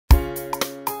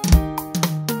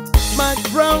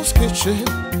McBrown's kitchen.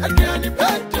 Again, you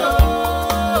better.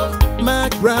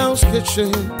 McBrown's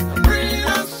kitchen. Bring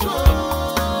us so.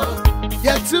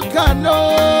 Yet to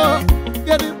cano.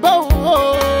 Get it bow.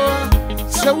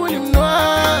 So when you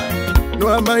know, no,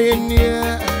 I'm in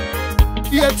here.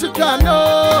 Yet to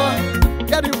cano.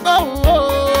 Get it bow.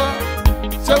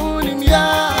 So when you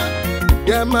know,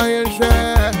 yeah, my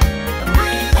share.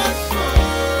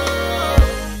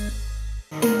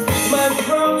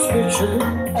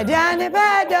 Adriana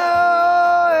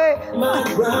Baidoo,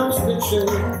 McBrown's kitchen.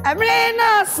 I'm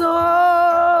really so.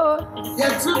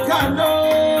 Yet to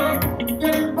cano.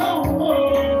 Get it bow.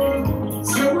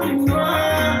 So when you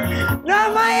know.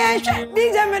 No, my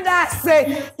DJ me that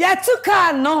say, yet to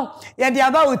cano. Yet the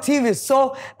about TV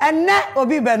so, and that will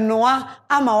be Benoit.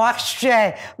 I'm a wash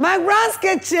share. McBrown's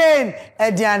kitchen.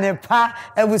 Adriana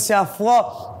Pa, a was your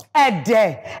floor. A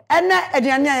day, and that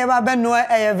Adriana Benoit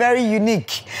a very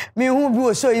unique. Me who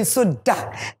will show you so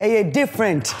dark, a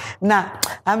different. Now,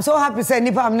 I'm so happy to say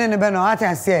Nipa I'm nene Benoit.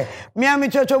 I say, me am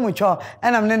Chocho Mucho,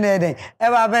 and I'm nene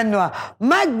Eva Benoit.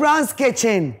 McBrown's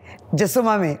kitchen. Just so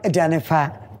mommy, Adriana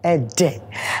Pa. A day.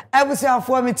 I was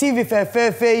for me TV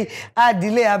fair, I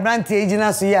delay a brand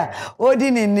agent so yeah.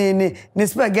 Odin in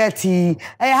spaghetti,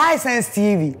 a high sense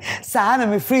TV. Sahana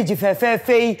me fridge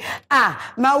fair.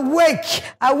 Ah, my wake,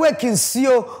 I wake in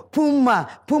Sio, Puma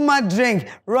drink,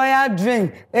 Royal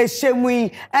drink, a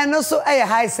shemui, and also a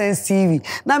high sense TV.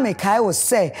 Now me Kai was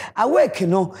say, I wake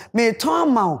no, me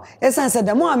Tom Mount, as I said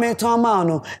the more me Tom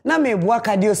Mount, now me work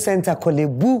at your center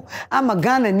Kolebu, I'm a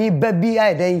gun and need baby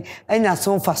I day, and ya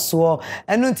son so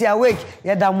and until I wake,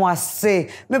 yada mo say,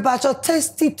 me bacho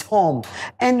tasty Tom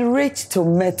and rich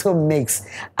tomato mix.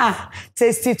 Ah,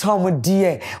 tasty Tom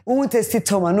dear. Who tasty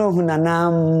Tom no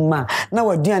hunanama. Now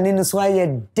we're doing this why ye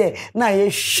de. Now ye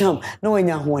sham. No when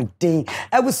you're one day.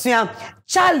 I was saying,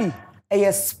 Charlie.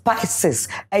 Spices,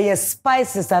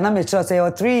 and I'm sure say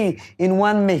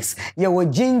 3-in-1 mix. You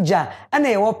ginger and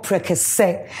you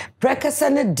prekese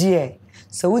ne dear.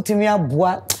 So what me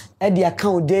aboa e dey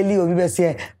account daily obi be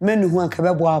say menu hu anka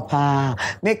be boa pa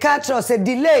me catch say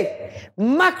delay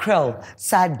mackerel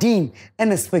sardine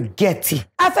and spaghetti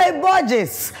after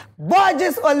Borges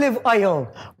olive oil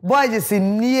Borges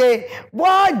in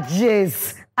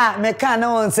Borges me can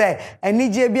no one say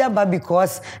enije bia ba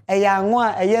because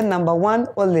anwa number 1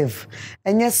 olive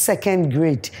enye second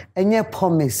grade enye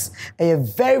pomace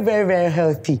very very very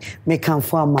healthy me can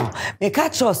form me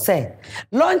catch us say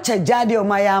lunch jade o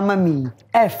my mami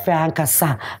efe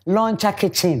ankasa lunch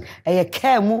kitchen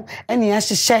kemu eni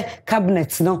ahihye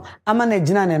cabinet no ama na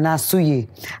gina ne na so ye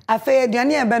afa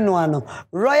aduane e be no ano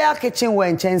royal kitchen we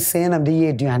nchensen na de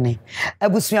ye aduane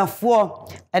abusuafo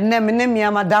enne me ne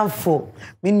mia madamfo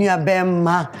Minya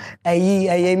Bemma,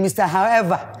 Mr.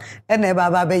 However, and a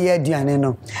baba be aduane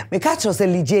no. Me catch us a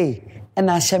LJ, and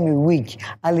I share me wig,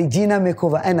 a Legina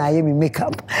makeover, and I am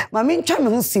makeup. My main time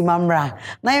who see Mamra,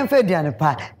 na am fediane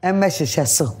pa, and message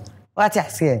so. What I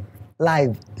say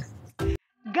live.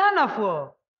 Ghana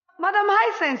for Madam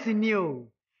High Sense in you.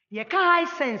 Ye can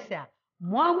high sense ya.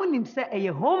 Mwamu nimse a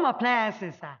home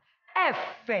appliances,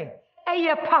 F,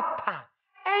 a papa,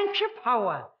 entry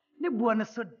power. Ne buona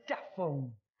so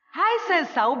dafo. High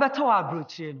sense a ubeto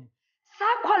abrochi no. Sa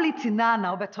quality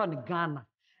na ubeto ni Ghana.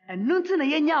 And nunti na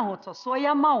yenya hoto so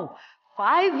ya mau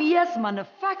 5 years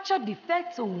manufacture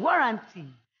defect warranty.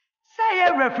 Say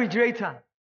a refrigerator,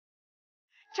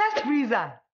 chest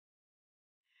freezer,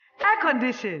 air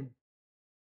condition,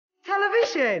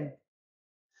 television,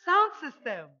 sound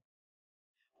system,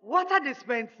 water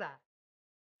dispenser,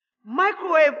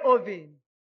 microwave oven,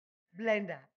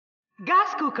 blender,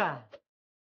 gas cooker,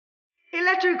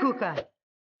 electric cooker,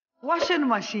 washing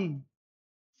machine,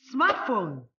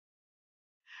 smartphone,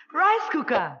 rice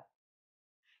cooker,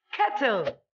 kettle,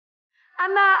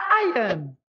 and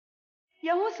iron.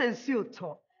 Ya who sense you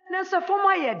talk? Nansa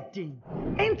former yedding.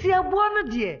 Ain't ya buono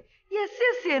dear? Yes,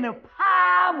 yes, no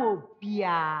pamo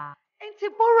bia. Ain't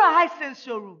Bora High Sense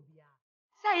showroom bia.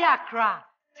 Say Accra,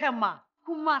 Tema,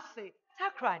 Kumase,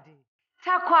 Takrade,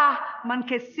 Takwa,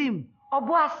 Mankesim,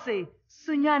 Obuase,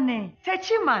 Sunyane,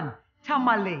 Techiman,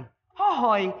 Tamale,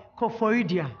 Hohoi,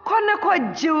 Kofoidia,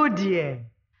 Konako Jodie.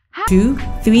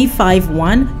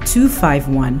 2351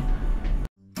 251.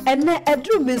 And a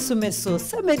drew meso,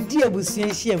 some dear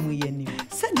Bussian Muyeni.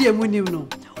 Said dear Munim no.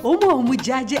 Omo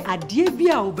Mujaje a dear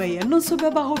Bia obey and no so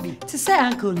beba hobby. To say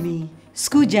uncle me,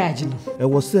 school judge. I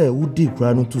was there who did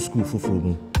run to school for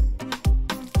me.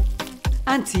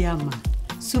 Auntie Amma,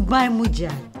 Subai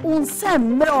Muja, un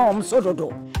Sam Mom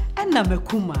Sododo, and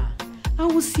Namakuma. I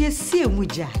will see a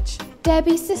Mujaj.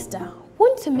 Debbie's sister, who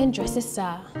want to men dresses,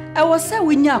 sir. I was say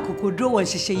we nya kokodro won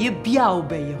hihye ye bia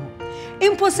obeye ho.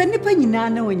 Impo se nipa nyina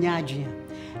na wonya adwe.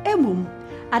 Emum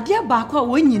ade abaako a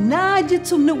won nyina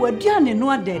gitum ne waduane no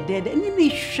adedede ni ne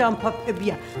hwam papa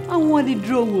bia anwode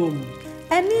dro wom.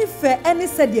 Any fair any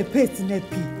said your paste na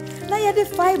pi. Na ye the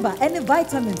fiber any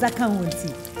vitamins aka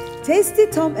wonti. Tasty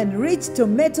Tom and Rich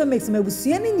Tomato Mix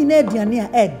mebusua ni nyina aduane a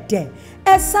ede.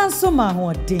 Esanso ma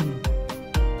ho den.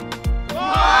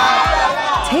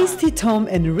 Tasty Tom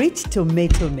and Rich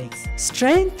Tomato Mix.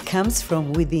 Strength comes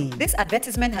from within. This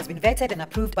advertisement has been vetted and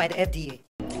approved by the FDA.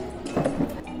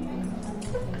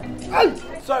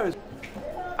 Sorry.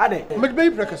 Ade, me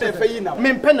prekese fe yi na.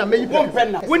 Me penna me yi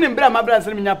penna. Woni mbra ma bra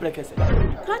nsem nya prekese.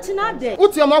 Kati na de.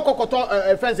 Uti am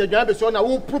akokoto friends adwan be so na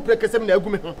wo pro prekese me na agu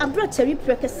me ho. Abra cherry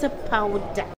prekese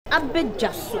powder.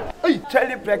 Abejaso. Ey,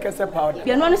 cherry prekese powder.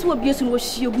 Bia no ane se wo biesu no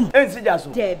hyiegu. Ensi jaso.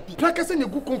 Debi. Prekese ne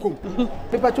gu konkom.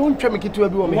 Me pa cho ntwa me kitu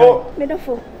abi wo me ha. Me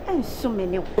dafo. Enso me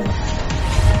ne.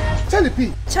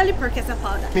 Cherry prekese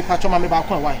powder. Me pa cho ma me ba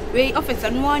kwa why. We officer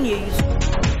no one you use.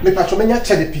 Me pa cho me nya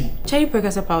cherry pea. Cherry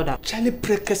prekese powder. Cherry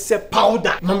prekese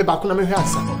powder. Ma me ba kwa na me hwe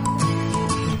asa.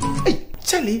 Ey,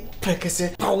 cherry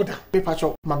prekese powder. Me pa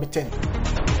cho ma me 10.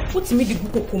 What's me the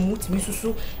book of Kumut,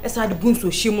 Misusu, as I the boons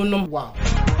of Shimonum. Wow.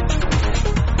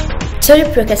 Cherry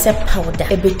prekese powder.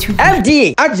 A bit too.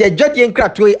 FDA, Adja Jody and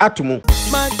Cratway Atomo.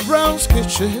 McBrown's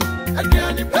Kitchen.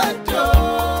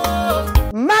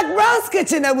 McBrown's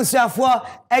Kitchen abusuafo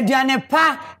aduane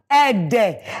pa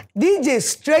ede DJ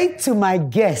straight to my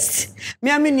guest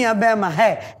me amini abema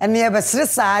he ene ye besre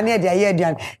saa ne de aye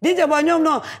aduane DJ bonyom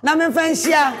no na me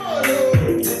fanhia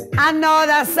Arnold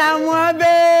Asamoah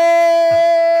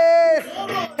Baidoo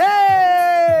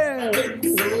hey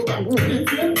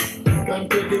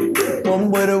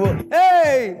bomboro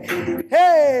hey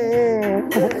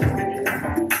oh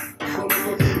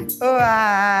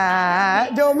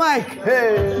Joe Mike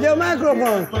hey Joe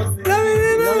microphone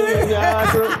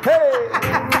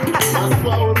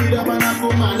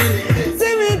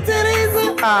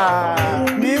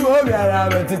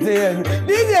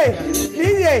DJ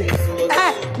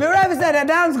me represent the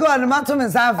dance god Matum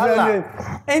and San Fran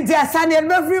enti asane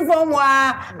be free from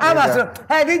wa abaso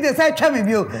hey DJ say twa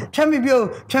me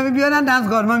bio na dance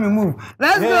god mama move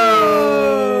let's go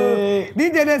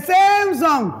DJ the same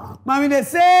song mommy the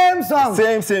same song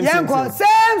same same song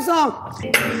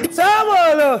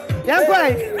Samolo yanko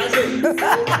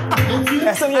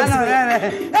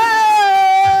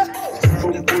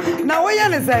now what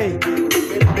you say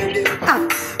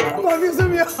confuse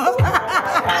me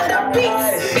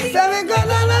seven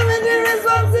gonna the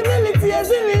responsibility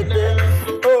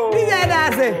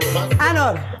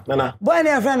Arnold Nana. Boy,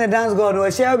 my friend, the dance god,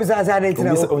 or share besides I didn't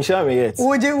know. On share me yet.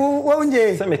 Would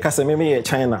you? Send me Casemimi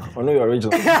China. I know your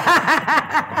original.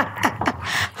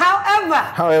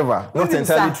 However, not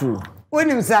entirely true. When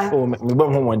you say, oh, me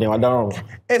bomb home one day, I don't know.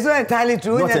 It's not entirely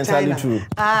true. Not entirely true.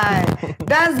 Aye,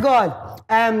 dance god.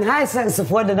 High sense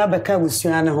of what the number can with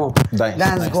you home.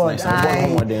 Dance god.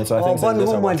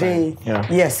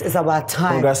 Yes, it's about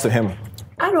time. Congrats to him.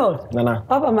 Arnold, Nana.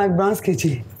 Papa McBrown's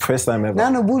Kitchen. First time ever.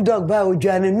 Nano bulldog by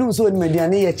Ujana news on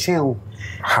Mediana ye channel.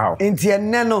 How? Intia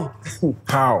nano.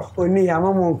 How? Oni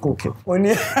amamo cook.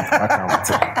 Oni.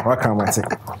 What can I say?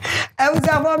 I was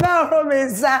about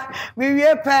Romesa. Me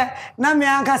wepe. Na me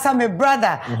ankasa me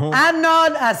brother.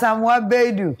 Arnold Asamoah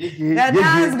Baidoo. The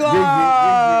dance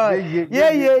god.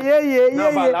 Yeah.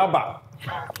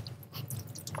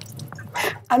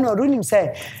 I know, don't you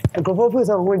say, a couple of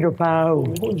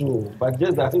 $100. But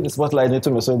just that the spotlight need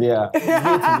to me so they are.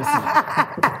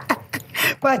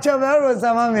 But your very nice.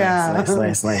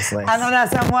 Arnold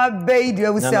Asamoah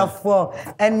Baidoo was for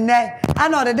and I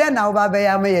know the den now,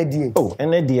 Baba. Oh,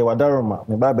 and then dear Wadaroma,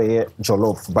 my Baba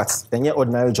jollof, but then your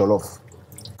ordinary jollof,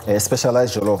 a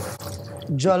specialized jollof.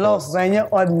 Jollof, when you're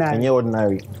ordinary. And you're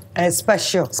ordinary.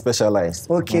 Specialized.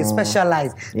 Okay,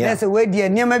 specialized. Yeah. That's a way dear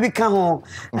near maybe come home.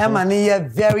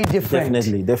 And very different.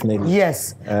 Definitely.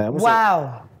 Yes.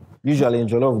 Wow. Usually in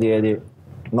jollof they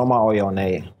normal oil on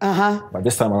there. But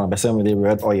this time around, I with the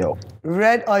red oil.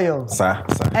 Red oil. Sir.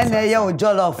 And they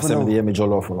jollof. I me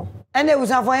jollof. And there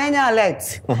was a for any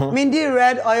alert. Mindy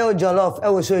red oil jollof. I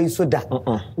will show you soda.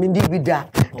 Mindy be that.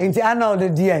 Into another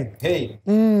dear. Hey.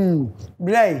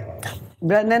 Blay.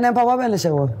 Nana Papa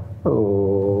Benisha.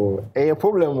 Oh, a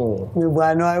problem. You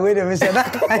know, wait a minute. A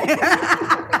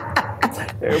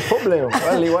problem.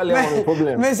 Wale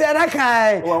problem. Me say that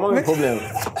kind. Oh, I'm a problem.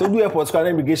 So do airport scan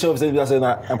immigration of say and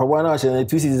Papa now say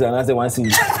 2 cities and I say 1 city.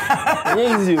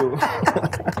 Easy.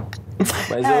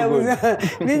 But it's all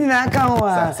good. Didn't come on.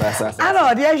 I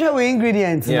know the actual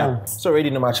ingredients. Yeah. So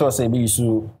already no matter say be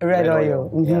red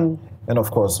oil. And of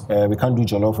course, we can't do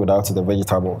jollof without the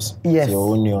vegetables. Yes. So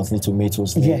your onions, need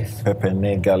tomatoes, yes. pepper,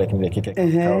 garlic, and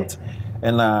carrot.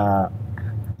 And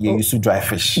you used to dry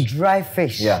fish. Dry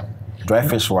fish. Yeah. Dry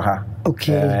fish for her.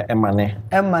 Okay. Emane.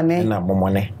 And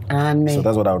momone. So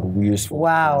that's what I would use for.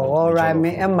 Wow. All right.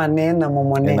 Me emane and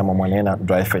momone. And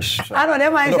dry fish. I know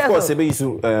them. Of course, they use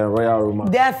royal aroma.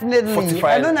 Definitely.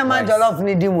 I don't know much jollof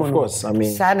ni dimu. Of course. I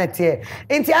mean. Sanity.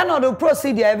 Inti I know the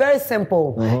procedure very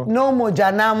simple. No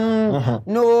mojanam.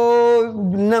 No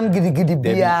nam gidi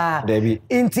bia. Debbie.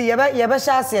 Inti yeba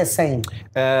shasi saying.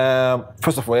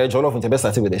 First of all, jollof into best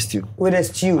started with a stew. With a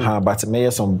stew. But may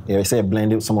some say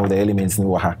blend some of the elements in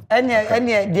waha. And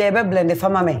they ever blend the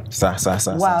famame.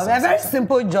 Wow, very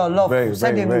simple jollof. Very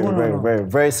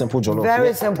simple jollof.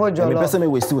 Very simple jollof. Me person me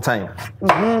waste still time.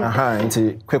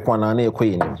 Into quick one and a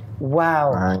queen.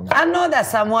 Wow. I know that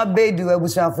Asamoah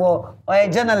Baidoo for or a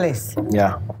journalist.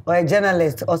 Yeah. Or a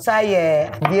journalist. Or say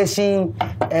aviation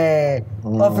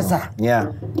officer.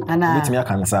 Yeah. And a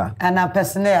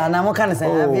personnel. And I'm kind of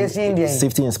saying aviation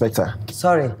safety inspector.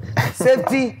 Sorry.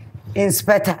 Safety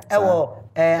inspector.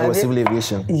 Civil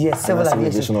aviation. Yes, civil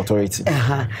aviation authority.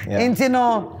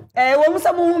 Intino.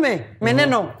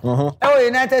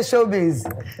 United Showbiz.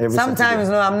 Sometimes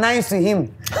I'm nice to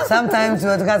him. Sometimes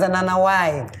because Nana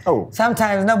why.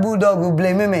 Sometimes no bulldog will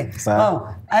blame me.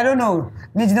 I don't know.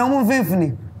 Need no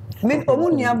moving. Me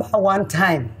one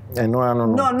time.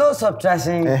 No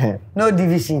subtraction. No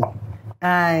division.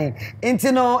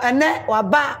 Intino and that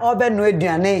waba oben no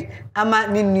aduane ama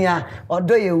ninia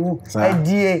odo yewu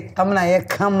adie amna ye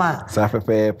kama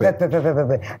pepe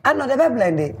I know the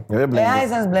blend it the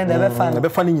license blend the fan the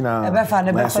fan nyina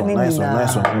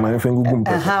nice one my friend gugum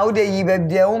pe how dey yi be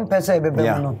dey own person e be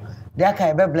no dey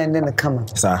aka be blend the kama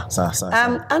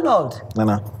Arnold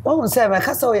nana won say me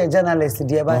ka say you journalist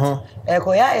dey but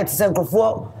ko ya it say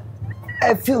nkofo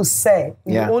I feel say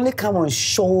you only come on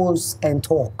shows and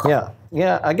talk.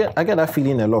 Yeah, I get that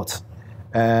feeling a lot.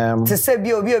 To say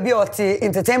be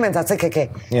entertainment at keke.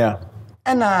 Yeah.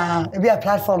 And be a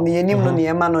platform ye nim no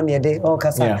ne man no ne de all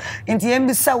kasa. Inti yem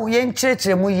bi sa wo yen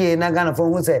chirechire mu ye na Ghana for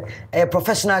who say a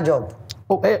professional job.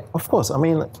 Of course. I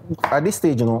mean, at this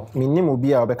stage, me nim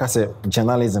obi a obeka say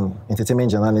journalism,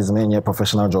 entertainment journalism and your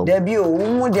professional job. There be o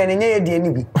mu de ne ye de ni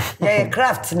bi. Ye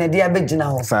craft na de abegina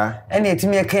ho. And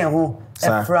etimi e kan ho.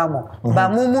 Framo.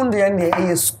 But mumundu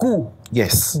a school.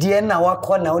 Yes. Dear na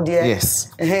wako na dear.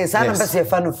 Yes.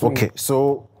 Okay.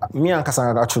 So me and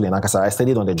Kasa actually, I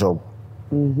studied on the job.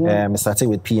 I started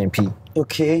with PMP.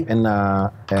 Okay. And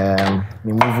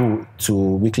we moved to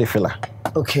weekly filler.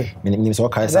 Okay. My name is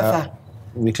Okaisa.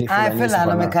 Weekly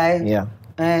filler. Yeah.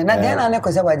 Na then I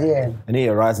never say what dear. Any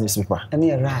a Raz newspaper.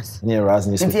 Any a Raz.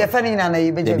 newspaper. If you're funny na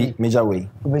you be major way.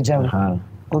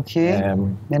 Okay.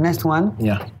 The next one.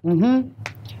 Yeah.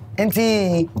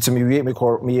 Enti to me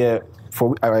call me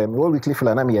for weekly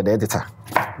filler na me the editor.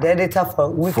 The editor for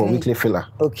weekly filler.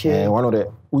 Okay. One of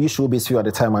the we showbiz few at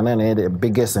the time and then the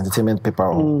biggest entertainment paper.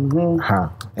 And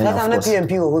that's not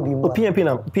PMP or be more.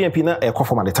 PMP na air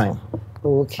form at the time.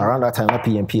 Okay. Around that time na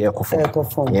PMP air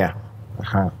form. Yeah.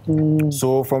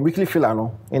 So from weekly filler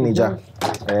no in Niger.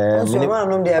 So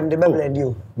around them the Bible and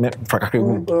you.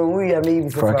 Frakegum. We are maybe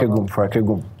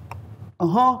Frakegum.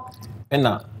 And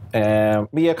now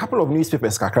me a couple of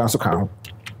newspapers kakran so kan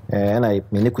and I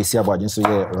me kwesi abadin so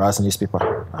yeah Raz newspaper.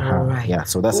 Right. Yeah,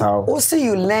 so that's how also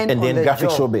you learn and then the graphic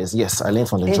job. showbiz. Yes, I learned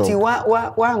from the job.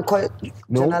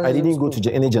 No, I didn't go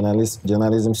to any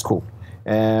journalism school.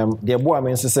 The boy I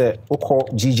mean say oko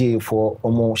GJ for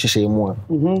omo hihye mu.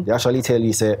 They actually tell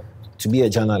you say to be a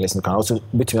journalist you can also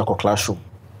be to a classroom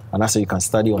and that's how you can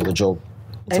study on the job.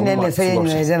 And then they say you're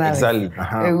a journalist. Exactly.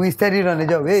 Hey, we studied on the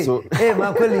job. Hey, so, hey,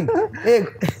 my colleague. Hey.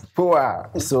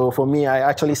 So for me, I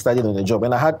actually studied on the job,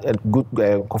 and I had a good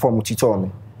conform tutor on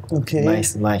me. Okay.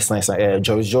 Nice.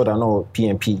 Joyce Jordan, no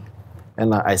PMP,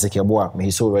 and Isaac Yaboa, may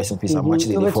he so rest in peace. I'm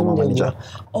actually the former manager.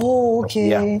 Oh, okay.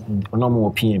 Yeah, no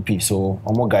more PMP, so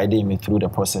I'm more guiding me through the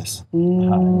process.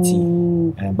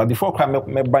 But before I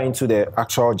buy into the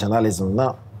actual journalism,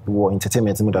 now we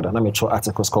entertainment. Now me show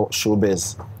articles called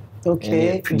Showbiz.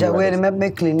 Okay, Jawere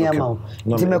me clean amount.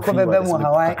 Ti me ko bebe mo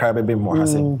Hawaii. Ka bebe mo ha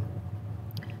say.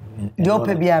 Do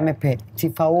pe bia me pe. Ti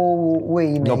fa wo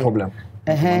we no problem.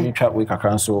 Me try we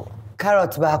kakran so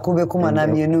carrot ba ko be kuma na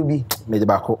mienu bi. Me de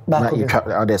ba ko. Na you try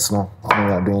others no. We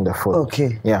are doing the food.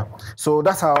 Okay. Yeah. So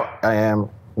that's how I am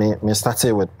me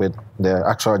started with the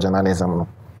actual journalism.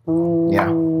 Yeah.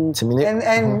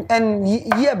 And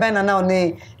year ben now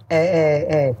ne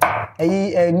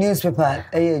a newspaper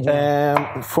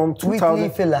from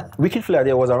 2000 weekly filler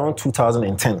there was around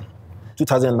 2010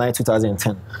 2009,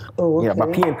 2010. Oh, okay. Yeah, but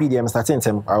PMP,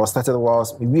 I was started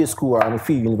whilst we school, I'm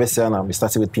a university, and we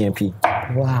started with PMP.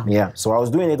 Wow. Yeah, so I was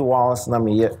doing it whilst now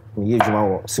me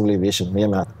civil aviation, me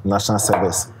national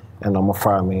service, and I'm a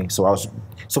farmer. So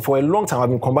for a long time, I've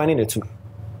been combining the two.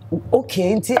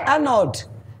 Okay, until Arnold,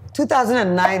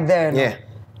 2009 there. Yeah.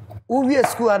 We are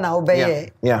school now,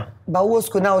 obey. Yeah. But we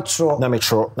school now true. Now me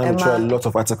throw a lot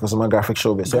of articles on my graphic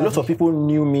showbiz. So a lot of people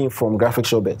knew me from graphic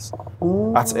showbiz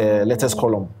at letters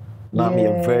column. Now me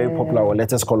a very popular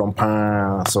letters column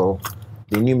pan. So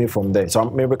they knew me from there. So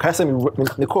maybe I said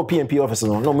me call PMP officer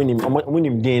no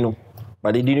winning Dino,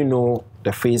 but they didn't know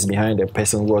the face behind the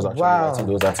person who was actually writing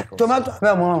those articles.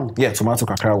 Tomato. Yeah, tomato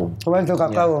cacao. Tomato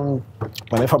cacao.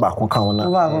 Whenever back on count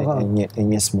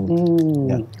and smooth.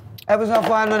 Yeah. Episode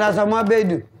for Arnold Asamoah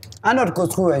Baidoo. Arnold go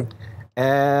through.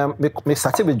 Me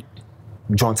started with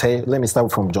John Tay. Let me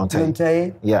start from John Tay. John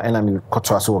Tay. Yeah, and I'm got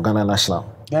Ghana National.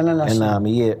 Ghana National.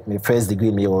 And my first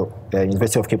degree me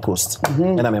University of Cape Coast.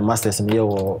 And I'm a master's in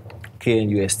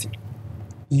KNUST.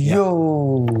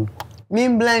 Yo.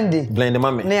 Mean blending. Blending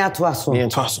mame. Ne atwaso. Ne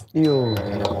atwaso. Yo.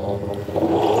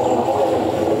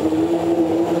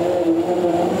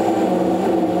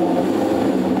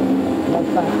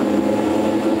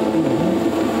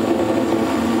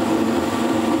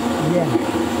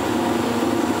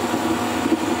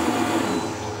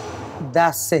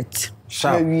 That's it.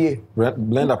 Sharp.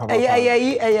 Blend up.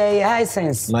 High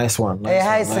sense. Nice one.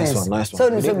 Nice one. So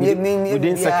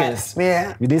within seconds.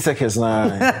 Yeah. Within seconds now.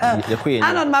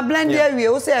 And on my blend here, we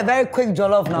also a very quick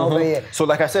jollof now over here. So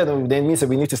like I said, that means that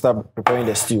we need to start preparing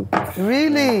the stew.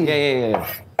 Really? Yeah.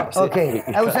 Okay.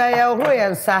 I was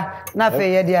saying,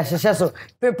 so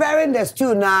preparing the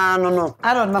stew now. No.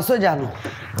 I don't know.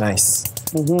 Nice.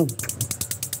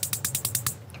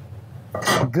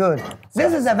 Good.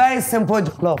 This is a very simple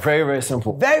jollof. Very, very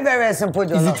simple. Very, very simple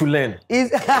jollof. Easy to learn.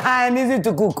 And easy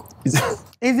to cook.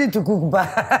 Easy to cook, but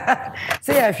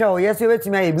say I show. Yes, you wait to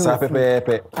me.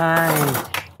 Pepper.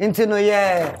 Into no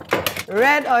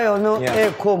red oil no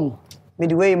comb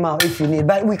midway mouth if you need,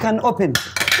 but we can open.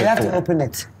 We have to open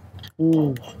it.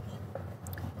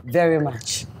 Very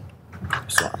much.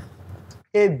 So.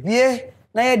 Ebie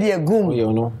na ye de gum.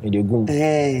 You know, de gum.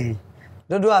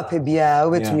 Dodo apebia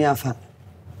obetumi afa.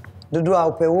 Dodo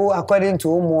apewo according to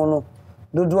omo no.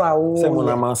 Dodo awo. Se mo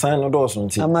na mansan no doso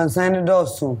nti. Amansan no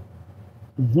doso.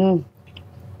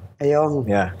 Ayo.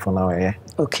 Yeah, for now, yeah.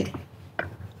 Okay.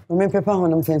 Me pepper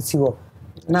honum fancy wo.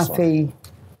 Na fei.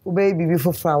 Wo be bibi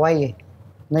fofra waye.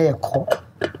 Na ye ko.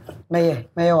 Na ye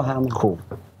ohama. Cool.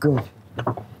 Good.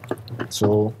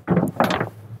 So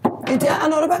It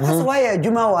another back why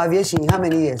Juma aviation how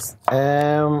many years?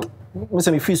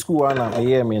 Me free school and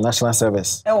a me national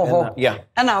service. Yeah.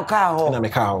 And our car. And I'm a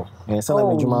cow. And so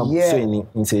I'm Juma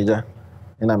in Seja.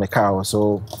 And I'm a cow.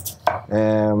 So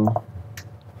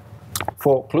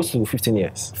for close to 15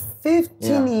 years.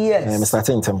 15 years. I'm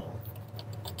starting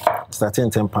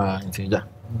temp in Seja.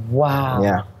 Wow.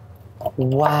 Yeah.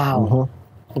 Wow.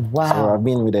 Wow. So I've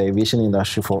been with the aviation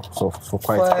industry for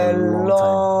quite a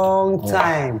long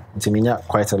time. It's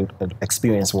quite an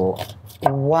experience.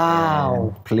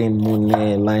 Wow. Plane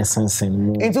money,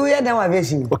 licensing. Into where then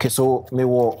aviation? Okay, so me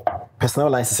wo personal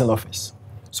licensing office.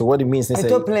 So what it means is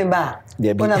that plane bar.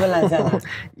 Yeah, license.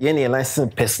 Yeah,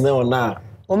 licensing personnel now.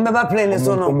 Remember plane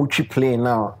so no. Omuchi plane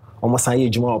now. Almost a year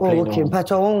juma plane. Okay, but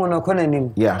one wanna call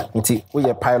him. Yeah, into we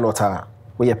a pilot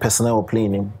we a personnel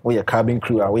plane, we a cabin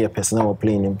crew, we a personnel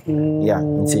plane. Yeah,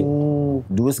 into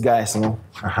those guys, no.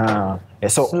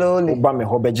 So slowly. Oba me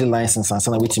hobeji license and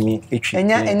sana with me.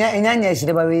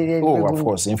 Oh, of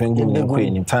course. If I'm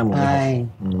going time. I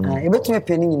bet me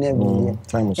penny in every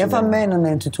time. If I'm man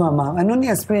on to amount, I only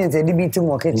experience a DB to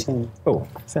more kitchen. Oh,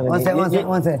 one second.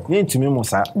 You to me,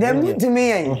 Mosa. Then to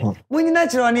me, when you're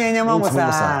not on your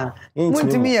mamma,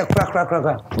 to me a crack.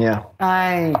 Yeah.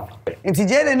 Aye. It's a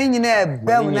jet and in there,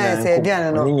 Bell, I said,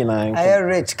 I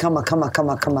rich. Come.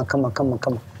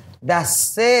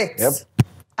 That's it. Yep.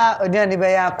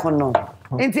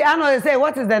 Inti Arnold say,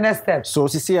 what is the next step? So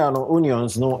see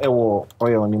onions no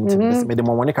oil nim me the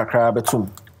momoni kakra betum.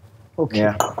 Okay.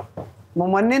 Yeah.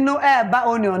 Momoni no ba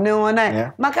onion no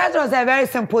na. Makato is a very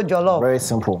simple jollof. Very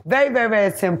simple.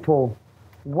 Very simple.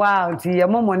 Wow, ti your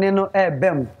momoni no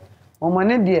bem.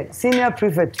 Momoni de senior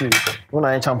prefect. When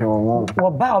I champion won.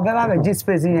 Oba be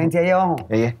space in enti ye ho.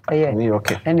 Yeah. Me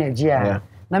okay. Energy.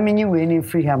 Na me nyi we ni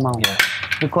free amount.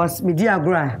 Because me dia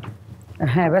agro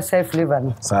best say flavor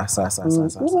no. Sa.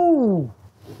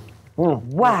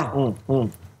 Wow.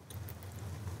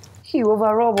 He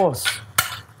over robots.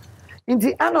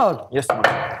 Inti Arnold. Yes,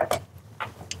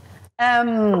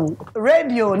 ma'am.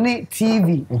 Radio ni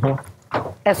TV.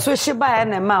 especially by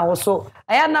NMA also.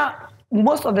 I know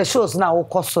most of the shows now will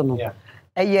cost no.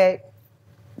 Yeah.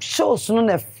 Shows no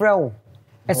na frail.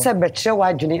 Except betre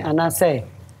wajuni and I say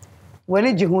when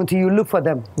did you look for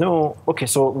them? No, okay,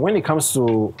 so when it comes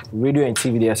to radio and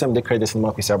TV, there are some the credits in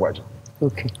Marquis Abaji.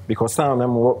 Okay. Because some of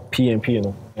them were PMP, you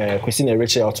know, Christine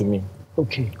reached out to me.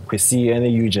 Okay. Kwesi and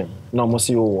Eugene. No, most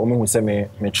of you, who say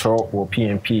Metro or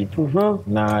PMP.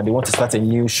 Now they want to start a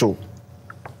new show.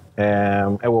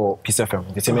 I will Peace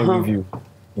FM. They say review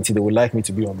until they would like me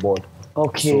to be on board.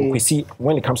 Okay. So Kwesi,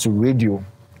 when it comes to radio,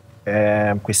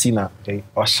 Kwesi na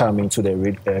usher me into the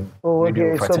radio.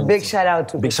 Okay. So big shout out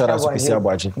to Kwesi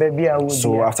Abaji. Baby, I would.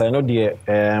 So after I know the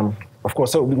of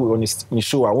course, I will be on the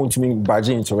show. I want to make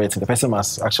Baji into it. The person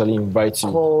must actually invite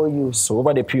you. Call you. So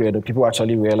over the period, the people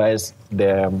actually realize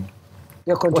the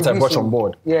what I brought on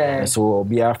board. Yeah. And so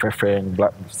be our friend,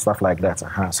 stuff like that.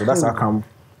 So that's how come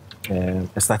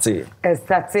started.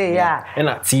 Yeah. And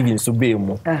at TV so be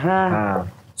more.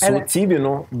 So TV,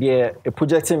 the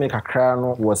project make a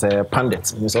crown was a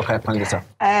pandit. It's okay, pandit.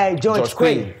 George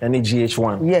Quay and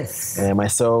GH1. Yes.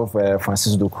 Myself,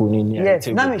 Francis Dokuni. Yes.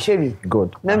 Nami Shebi.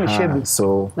 Good. Nami Shebi.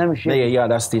 So yeah,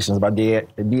 other stations, but the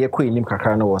Queen Nim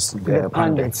Kakano was the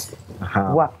pandit.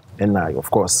 Wow. And now, of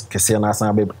course, Kessia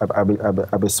Nasa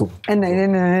Abesu. And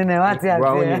what's that?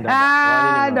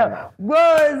 No.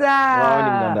 Goza.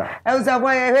 I was a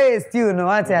boy, still no,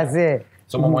 what I say.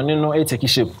 So, my no, a take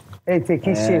ship. My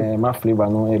flavor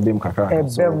no a beam kaka.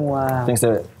 Things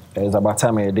that is about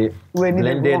time a day.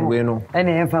 Blended we no.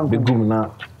 Any the gum na.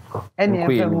 Any if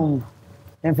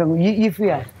we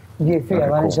are,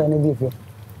 one shall be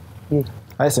here.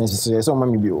 I sense so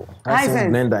mommy bio. I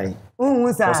sense blender.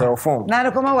 What's our phone?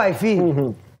 Now come my wifey.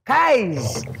 Kai.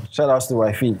 Shout out to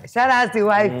wifey. Shout out to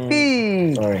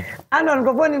wifey. Sorry. I don't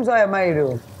go for him so am I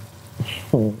do.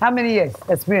 How many years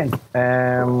experience?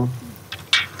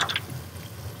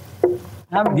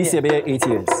 This year, 8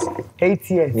 years.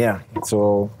 8 years. Yeah.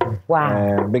 So,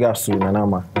 wow. Big ups to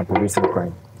Nanama and producing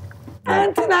crime.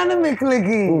 Auntie Nana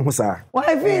McLicky. Who's that?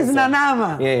 Wife is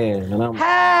Nanama. Yeah, Nanama.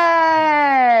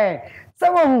 Hey!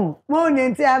 Someone who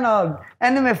knows Arnold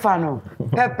and me fano.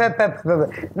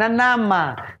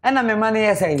 Nanama. And I'm a money,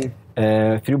 yes, I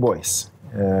 3 boys.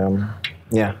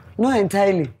 Yeah. Not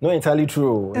entirely. Not entirely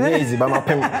true. Easy, but my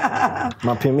pen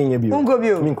me bio.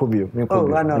 Minkobio.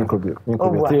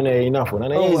 Enough.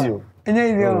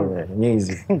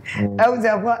 Easy. I was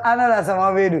Arnold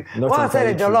Asamoah Baidoo. What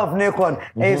said the jollof nekon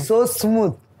is so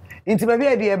smooth. Into baby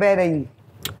idea better.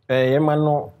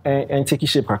 No, and take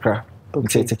shape kakra.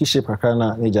 Okay, take shape kakra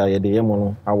na neja ye de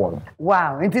yemono awon.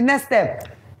 Wow, into next step.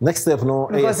 Next step no,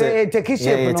 because take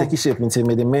shape. Yeah, take shape into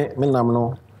me nam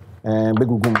no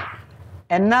begugum.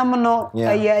 And namno,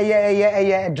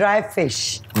 dry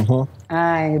fish.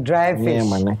 Dry fish. Yeah,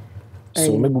 man.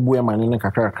 So maybe bubu man na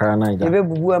kakra na ija. Maybe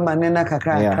bubu man na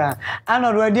kakra. Ano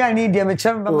already I need them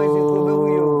chamba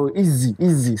easy,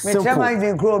 simple.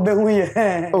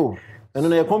 Oh, and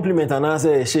then a compliment and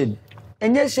answer shade.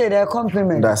 And yes, shade a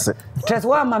compliment. That's it. Just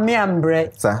what mammy and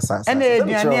bread. And the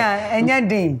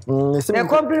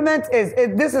compliment is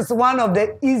this is one of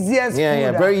the easiest.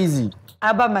 Yeah, very easy.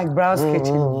 Abba McBrown's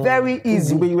kitchen. Very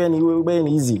easy. Easy. Very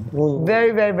easy.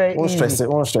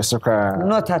 Won't stress.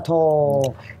 Not at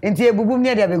all. Into a boom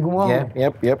near the begumo.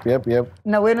 Yep.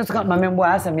 Now, we're not going to remember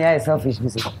as a mere selfish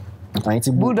visit.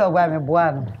 Bulldog, I'm a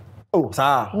buano. Oh,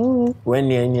 sir. When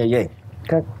near,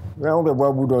 well, the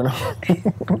Buddha.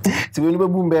 So we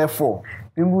boom bear 4.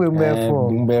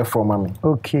 Boom bear 4, mammy.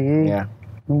 Okay. Yeah.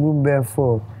 Boom bear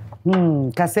 4.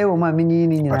 Caseo, mammy,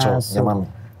 in your house.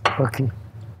 Okay.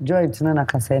 Joy tunana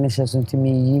kasa ene sheso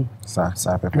ntimi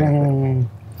sa pepe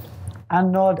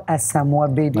Arnold Asamoah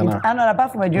Baidoo. Arnold,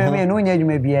 apart from joy me no nya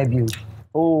adwuma bia bio.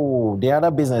 Oh, the other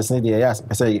business there, yes,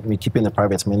 I say we keep in the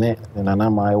private me and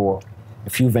Nanama a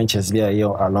few ventures there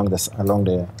along the side.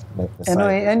 No,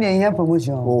 any here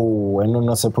promotion. Oh, and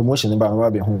no so promotion about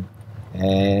Robbie home.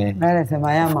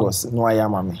 Of course, no I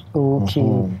am me. Okay.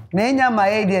 Nenya my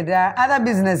idea there other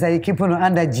business I keep on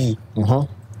under G.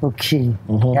 Okay.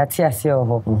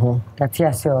 Yatiasio.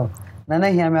 Nana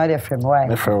hear me out from why?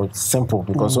 Simple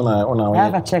because on I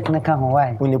have a check na kan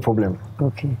why. No problem.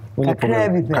 Okay.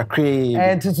 Kakre.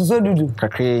 And to so do.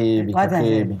 Kakre.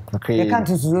 You can't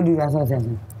to so do as well.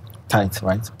 Tight,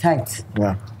 right? Tight.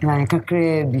 Yeah.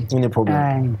 Kakre. No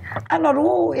problem. And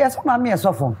no, yes, mommy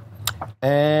so for.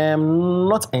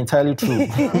 Not entirely true.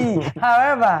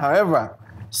 However.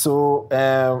 So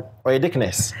or a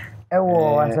dickness.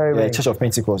 Church of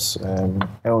Pentecost.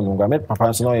 I met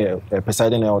Papa no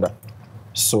presiding elder.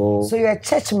 So you're a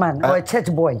church man or a church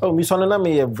boy? Oh, Miss Onana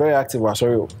me very active.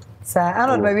 Sorry. Sir, I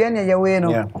don't know maybe any your way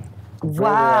no. Yeah.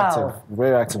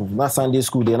 Very active. Not Sunday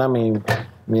school. Then I mean,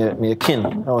 me a kin.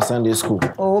 I was Sunday school.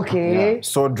 Okay. Yeah.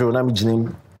 So draw na me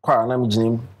jinim. Kwa na me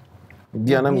jinim.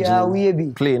 Dia na me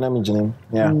jinim. Play na me jinim.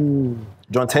 Yeah.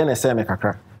 John Taylor say me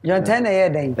kakra. John Taylor ye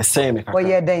den. Say me kakra. What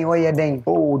ye den?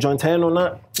 Oh, John Taylor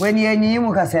na. When ye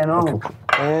nyimu ka say no.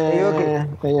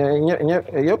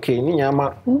 Okay. Ni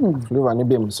nyama. Flavor ni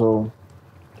bim so.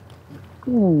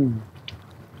 Ni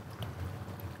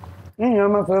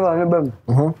nyama flavor ni bim.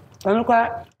 Anu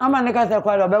kwa ama ne ka say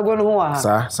kwa do be go no ho ha.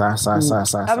 Sa.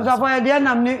 Abisa for ye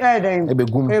nam ni den. Ebe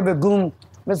gum.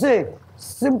 Me say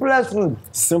simplest food.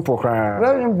 Simple cry.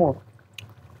 Very simple.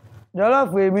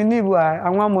 Jollof we mi ni bu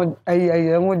anwa mo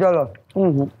ayi ngo jollof.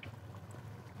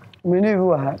 Mi ni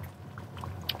bu ha.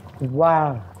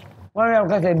 Wow. Wọ́n rí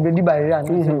ọ̀kẹ́ ṣe di bàrí rà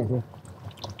ní ṣe.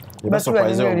 Bẹ́ẹ̀ tí wọ́n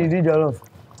ní ẹni di jollof.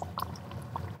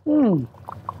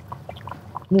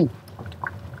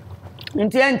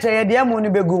 Nti ẹ̀ ń ṣe yẹ díẹ̀ mú ní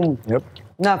bẹ́ẹ̀ gùn.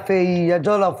 Na fẹ́ yẹ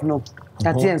jollof no.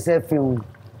 Àti ẹ̀ ń ṣe fi hùn.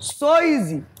 So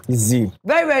easy. Easy.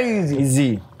 Very, very easy.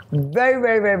 Easy.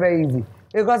 Very easy.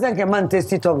 Because I can man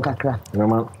taste it on kakra.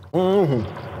 Man.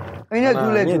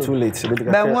 It's too late.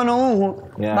 But one on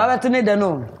Baba to need the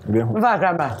no.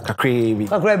 Kakra.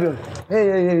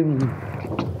 Hey.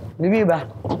 Biba.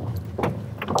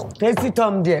 Taste it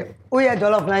on there. We had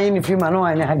all of 9 if you man no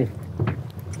and had it.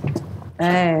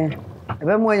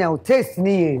 When you taste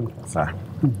ni. Sir.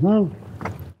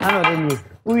 I know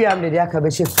we am the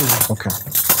akabeche food. Okay.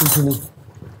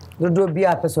 Do be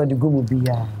a person the gumu be.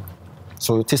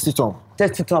 So Tasty Tom.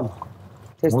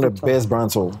 One of the best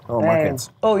brands on market.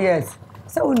 Oh yes.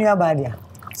 So we near badia.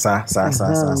 Sir.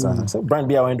 So brand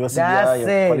be our industry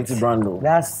quality brand though.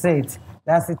 That's it.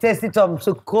 Tasty Tom.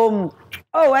 So come.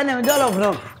 Oh, and I'm all of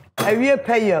no. I will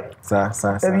pay you. Sir.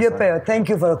 I will pay you. Thank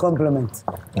you for the compliment.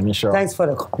 Sure. Thanks for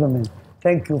the compliment.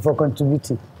 Thank you for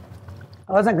contributing.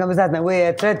 I wasn't coming out my way.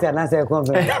 I tried and I said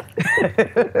compliment.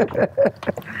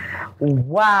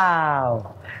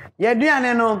 Wow. Yeah, do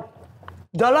you know?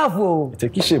 Jollof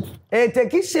take shape.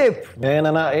 Take shape.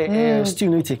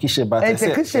 Still need take shape, but I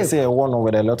say one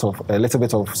with a little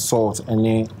bit of salt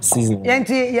and seasoning.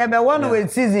 Yeah, but one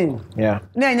with seasoning. Yeah.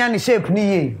 Then shape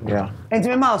ni. Yeah. And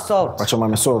me mouth salt. But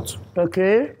your salt.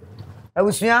 Okay. I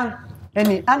was young.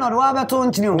 Any another one about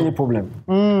any problem.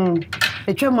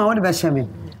 It came my own best me.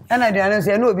 And I didn't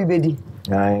say no be bedi.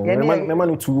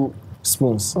 Yeah. 2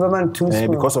 spoons.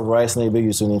 Because of rice na you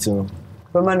use need to.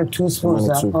 2 spoons.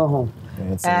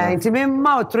 It's me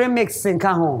mouth 3 mix in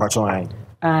can home.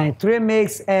 3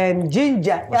 mix and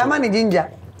ginger. Yeah, man ginger.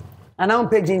 And I don't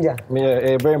pay ginger.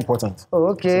 Very important. Oh,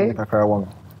 okay.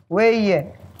 Where yeah.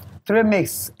 3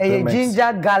 mix.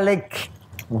 Ginger, garlic,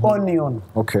 onion.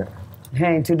 Okay.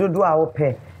 Hey, to do our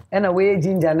pay. And away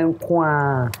ginger and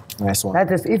kwa. Nice one.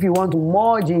 That is if you want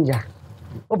more ginger.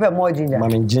 Open more ginger.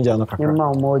 Ginger no kakra.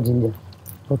 More ginger.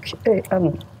 Okay. Hey,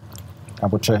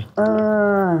 Abuche.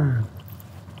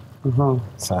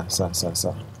 Sir.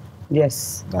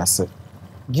 Yes. That's it.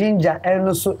 Ginger and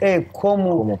also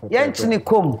komu. Yanchini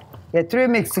komu. Yeah, 3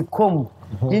 mix komu.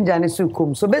 Ginger and so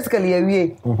komu. So basically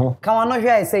we can not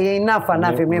hear I say enough and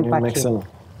enough me pack.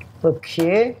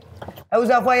 Okay. I was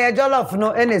for your jollof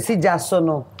no NSC just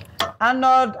no.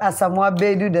 Arnold Asamoah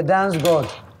Baidoo, the dance god.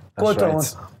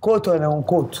 Quote on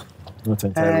quote. Not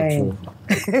entirely true.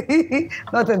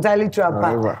 Not entirely true.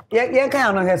 Yeah,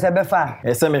 can I have a far?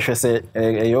 Yes, I say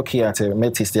a yoki at a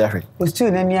metis diary. Was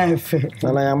too many. And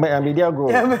I am a media grow.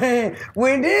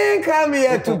 We didn't come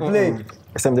here to play.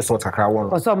 Some the sort of crown.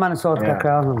 Or some man sort of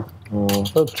crown.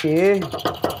 Okay.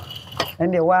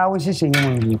 And the why was she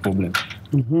no problem.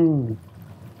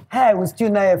 Hey, we still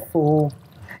not for.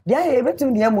 Yeah,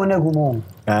 everything the amona gumo.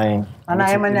 Aye. And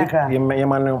I am an acre.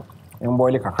 Yamano.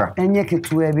 Boil kakra. And you get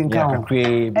to having count.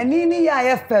 And ni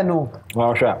ya feno.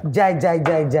 Wow, sure. Jai.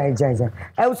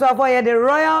 I was for the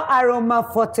Royal Aroma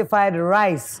fortified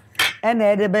rice. And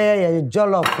the bear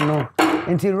jollof no.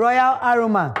 Into Royal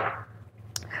Aroma.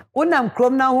 Unam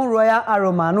chrome now Royal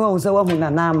Aroma no was a woman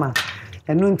nama.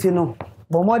 And nuntino.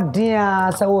 But more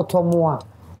dear so tomoa.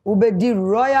 Ube di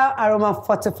Royal Aroma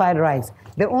fortified rice.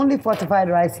 The only fortified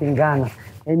rice in Ghana.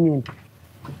 I mean.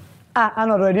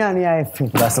 I'm already on the IF.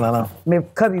 That's enough. Me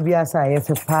kabi biasa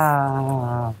IF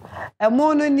pa. E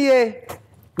mono nie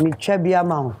me twa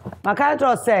amount.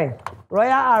 Maka say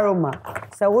Royal Aroma.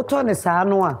 Say woto ne sa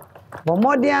no a. But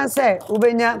modern say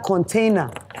ubenya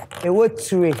container e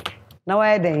wotire. Na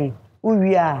wa den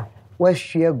uwi a wa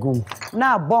hwe gum.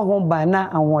 Na abɔ ho ba na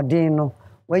anwoden no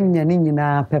wanya ni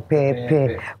nyina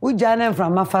pepepe. Uja na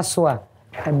from afaso a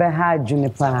ebe ha adwune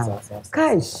pa.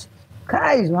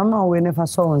 Guys, mama we never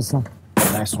saw us.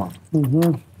 Nice one.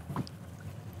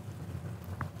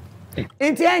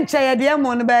 Inti enche ye de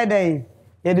mo no be dey.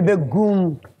 Ye de be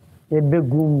gum.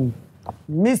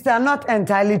 Mr. Not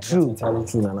entirely true. Entirely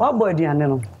true, Nana. What boy diane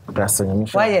no? That's the name.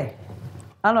 Why?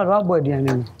 Arnold, what boy diane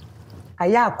no?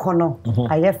 Aya akono,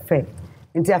 aya fe.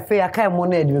 Inti afe aka mo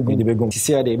na e de be gum.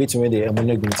 See how they between the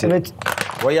ammonia gum.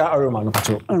 Royal aroma no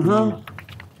patrol.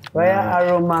 Royal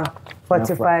aroma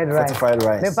fortified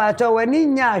rice. Me patrol when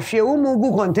nya ahwe wo mu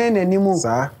gu container ni mu.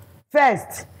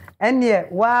 First, and yeah,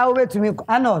 wow, wait to me,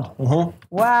 Arnold.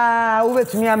 Wow, wait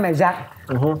to me, a measure.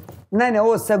 None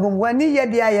of seven, when you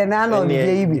the iron, Arnold,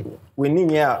 baby. We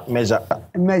need ya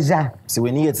measure. So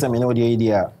we need some know the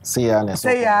idea. Say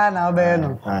now,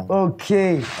 Beno.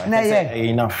 Okay. Now,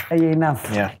 enough.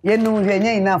 Yeah. You know,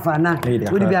 enough, Anna.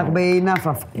 Would be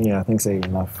enough. Yeah, I think so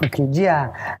enough. Okay,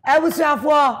 yeah. I was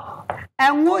for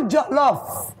and would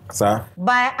love, sir,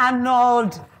 by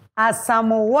Arnold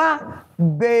Asamoah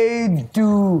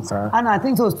Baidoo. And I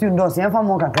think so student does for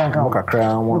more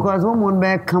because one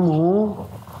back come on.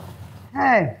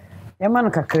 Hey, a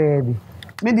man can crave.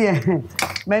 Media,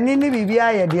 many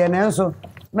bibia, dear Nelson,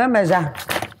 no measure,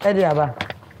 Ediaba.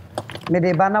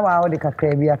 Mede Bana wow, the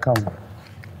Cacravia come.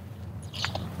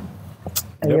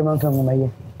 A man from my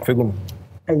year. Figum.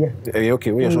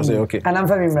 Okay, we shall say okay. And I'm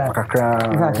very bad.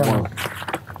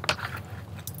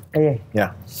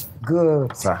 Yeah.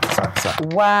 Good. Sir.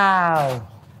 Wow.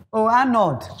 Oh,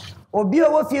 Arnold. Obi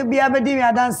o fi bi abedi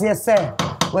mi dance yes sir.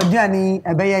 Waduani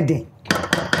ebeye de.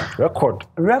 Record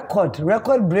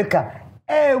breaker.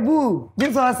 Eh boo,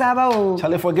 this was about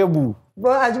Charlie forget boo.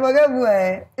 But I forget boo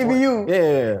if you.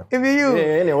 Yeah. If you.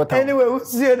 Anyway, we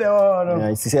see the one.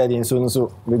 Yeah, see I didn't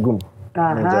so we gum.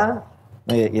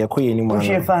 Yeah, ko yeni mo.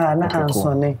 She fa na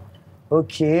ansone.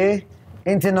 Okay.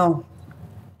 Enti no.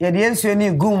 Ye de ensuo ni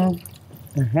gum.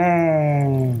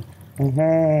 Yeah.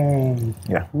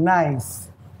 Nice.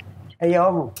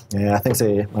 Yeah, I think so.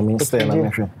 I mean, stay na me.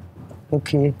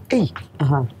 Okay. Hey.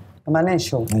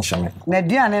 Amanesho. Na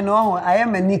duane no I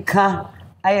am anika,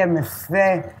 I am a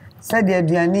fair. Said the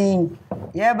duane.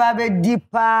 Ye ba be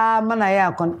deeper man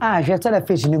I akon. She tell the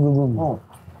fish ni gugum. Oh.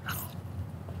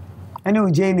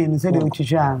 Ani Jane ni said the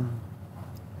uchicha.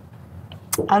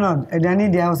 Anon,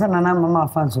 duane dia o sana na mama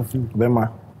fans of you.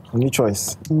 Bema. Any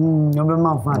choice. No be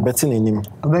man fan. Betting in him.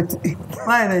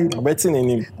 Why? Betting in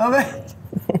him.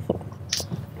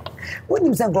 When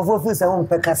you say for say on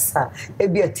pekasa, e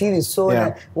be a TV so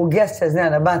we guests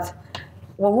na but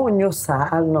who knew sir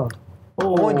Arnold.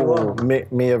 Oh,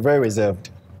 me are very reserved.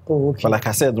 Oh, okay. But like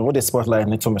I said, what the spotlight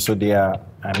need to me so they are.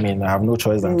 I mean, I have no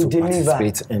choice than to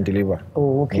participate and deliver.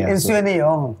 Oh, okay. And so any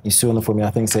your it's soon for me.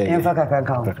 I think say.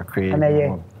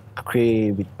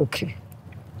 Okay.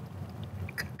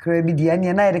 Crazy the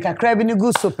anya na the crazy ni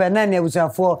good super na na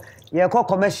abusafo ye call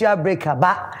commercial breaker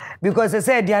ba because they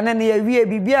said the anya na ye wie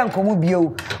bibia nkomu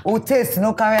bio o taste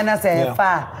no kan na say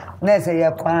fa na say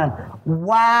ye kwan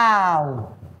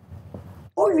wow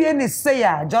o wie ni say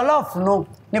ya jollof no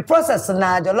the process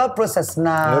na jollof process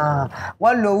na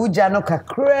one lo uja no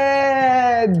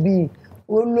crazy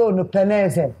o lo no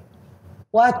penese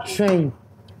what train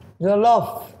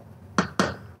jollof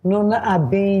no na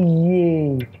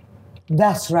abenye.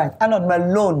 That's right. I'm not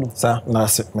alone. Sir,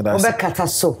 that's it.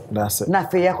 That's it. Na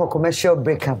fe ya commercial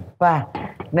breakup. Ba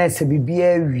na se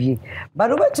bibia wie.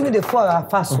 But over to me the for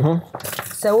fast.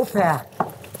 Say opa.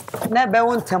 Na be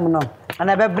won tem no.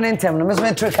 Ana be brin tem no.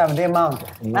 Me trick am dey mount.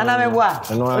 Na me boa.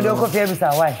 O de ko fie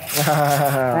bisa why.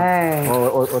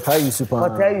 O tell you super.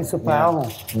 Oh.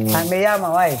 I me ya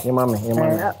ma why. Ye mama.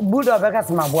 Bulldog be ka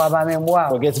se ma boa ba me boa.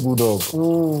 Forget bulldog.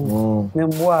 Me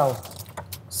boa.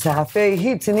 Safe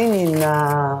hit ni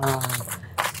na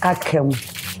akem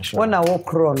wona wo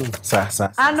kro no sa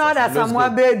Arnold Asamoah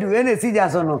Baidoo ene si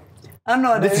jaso no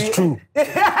Arnold this is true.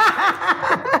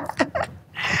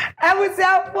 I will say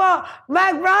for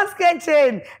McBrown's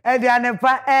kitchen aduane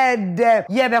pa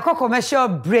ye be commercial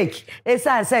break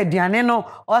esa say aduane no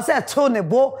o say to ne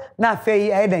bo na fei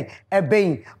eden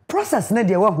eben process na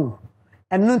de wa hu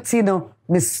enu ti no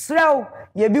misraw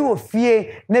ye bi wo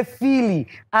fie na feely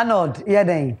Arnold ye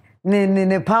den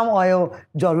ne palm oil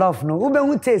jollof no ube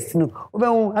hu taste no ube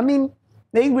hu I mean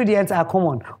the ingredients are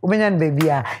common ube nyan baby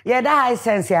yeah that high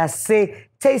sense ya say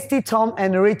tasty Tom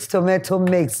and rich tomato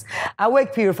mix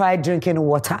awake purified drinking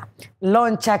water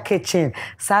Launcher kitchen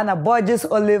Sana Borges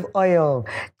olive oil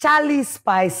Charlie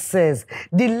spices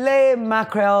delay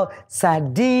mackerel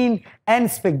sardine and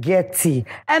spaghetti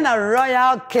and a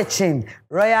royal kitchen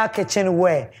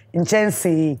ware in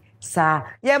Chelsea sa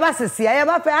yeba sisi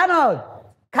yeba fe Arnold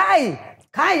kai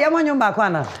yamonyo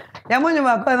bakwana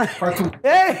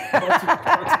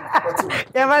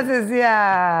yeba sisi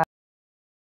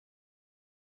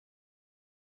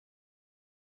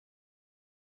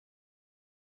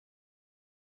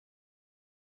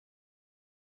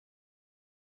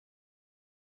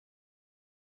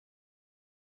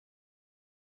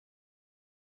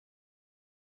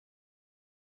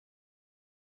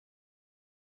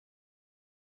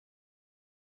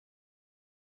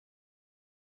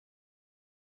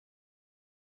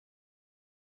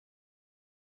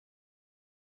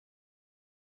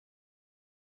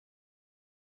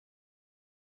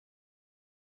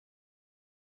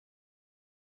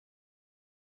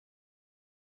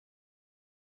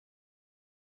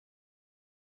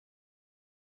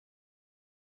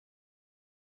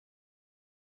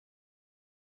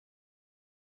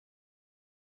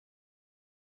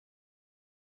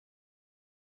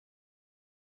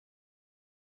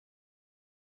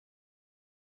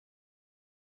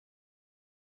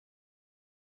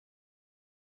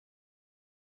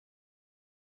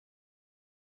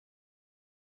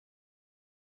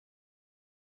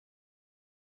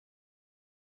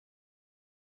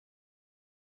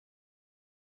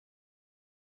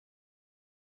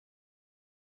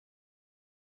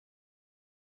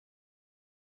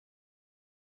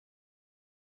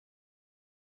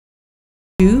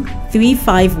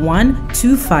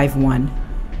 351-251.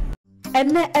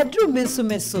 Ene edru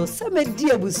meso se me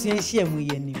di abusua hia mu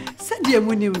yenim se die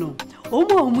mu nim no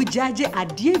omo jaje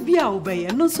ade bia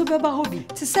obeye no so beba ho bi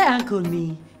ti say uncle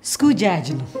me school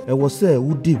judge no e was say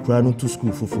who di kra no to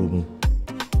school foforo mu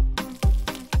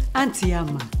auntie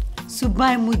ama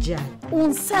subai muja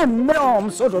unsa me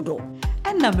so dodo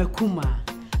ena mekuma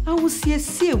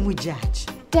awusiesie mu judge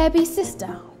Debbie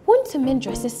sister want to mend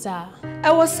sister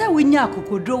e was say we nya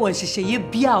akokodro won hyehyeye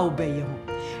bia obeye ho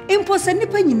impo se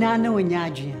nipa nyina na wonya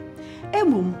adwe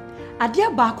emum ade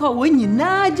baako a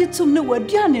wonyina agitum ne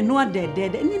waduane no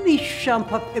adedede ni ne hwam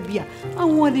papa bia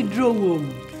awon dro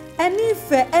wom Any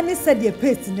fair, any said your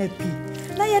paste in pi.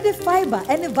 Na yede fiber,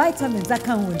 any vitamins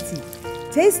aka wonti.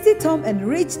 Tasty Tom and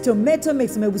Rich Tomato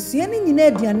Mix me busuani nyina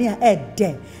aduane a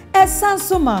edde.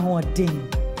 Esanso ma hodin.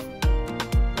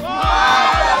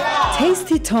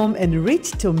 Tasty Tom and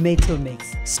Rich Tomato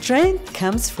Mix. Strength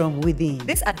comes from within.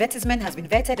 This advertisement has been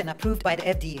vetted and approved by the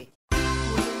FDA.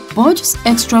 Borges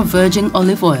extra virgin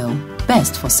olive oil,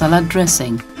 best for salad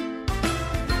dressing.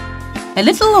 A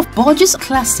little of Borges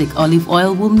classic olive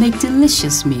oil will make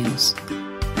delicious meals.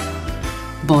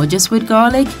 Borges with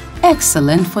garlic,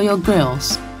 excellent for your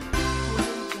grills.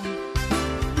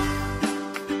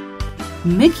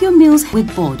 Make your meals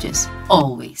with Borges,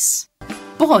 always.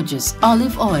 Borges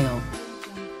olive oil.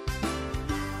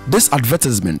 This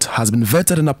advertisement has been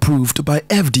vetted and approved by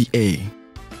FDA.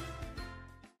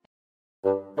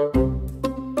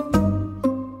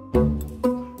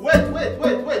 Wait.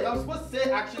 I'm supposed to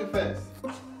say action first.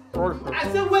 I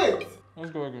said wait.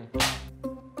 Let's go again.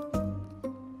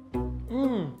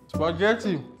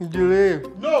 Spaghetti. Delay.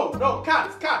 No,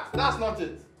 cat. That's not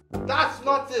it.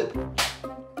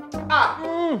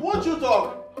 Won't you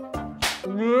talk?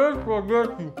 Delay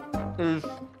spaghetti is...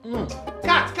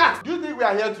 Cat. Do you think we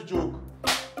are here to joke?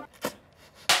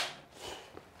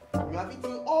 You have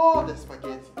eaten all the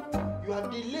spaghetti. You have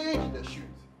delayed the shoot.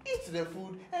 Eat the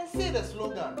food and say the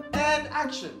slogan. And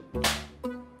action.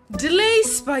 Delay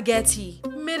spaghetti.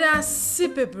 Made a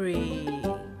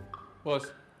sipebre. Boss,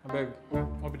 I beg.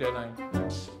 I'll be there 9.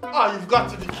 Oh, you've got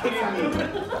to be kidding me.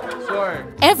 Sorry.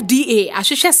 FDA.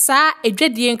 Ashusha sa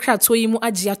edwedie nkrato yi mu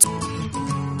agye ato.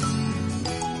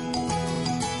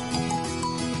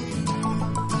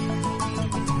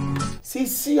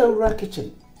 See your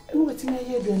kitchen. And what's in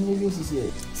here doing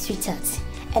here? Sweetheart,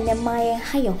 and then my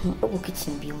higher home over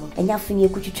kitchen bill. And you feel you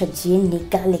could charge any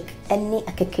garlic and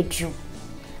a cake.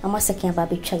 I must say,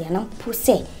 Baby Try and I'm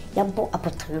pussy, ya bought a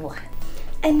potato.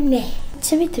 And nay,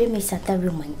 Timmy 3 minutes at the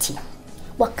romantic.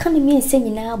 What can you mean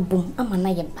saying now, boom, I'm an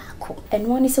iron back, and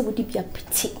one is a would be a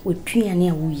petite with 3 and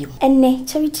near you. And nay,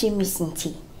 charity missing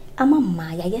tea. I'm a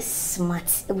Maya, yes,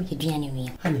 smart with your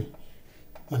journey. Honey,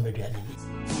 Mamma Danny.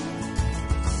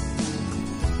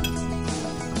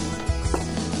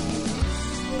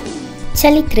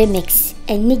 Charlie 3 mix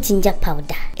and need ginger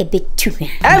powder a bit too.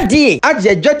 FDA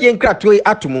adze jodie nkrato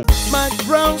atomo.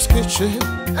 McBrown's kitchen.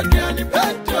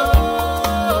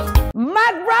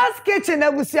 McBrown's kitchen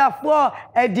abusiafo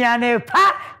ediane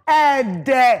pa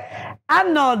ede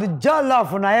Arnold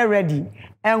jollof na ready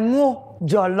enwo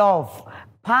jollof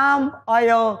palm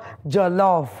oil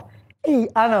jollof. Hey,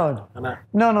 Arnold.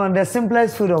 No, the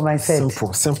simplest food on my set.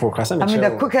 Simple. I mean, the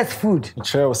quickest food.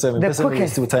 The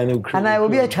quickest. And I will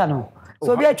be a channel.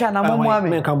 So be a channel, Mama.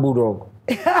 Man can bulldog.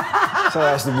 Shout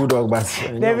out to bulldog, but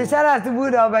they be shout out to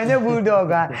bulldog, and your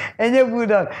bulldog, and your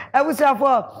bulldog. I was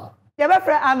for your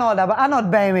friend Arnold, but Arnold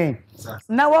by me.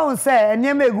 Now one say, and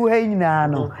you may go hang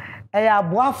now. I have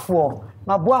boafo.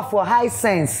 My boy for high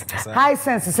sense. High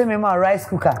sense is me my rice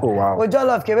cooker. Oh wow. Oh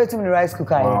Jollof give it to me rice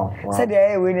cooker. Wow. Said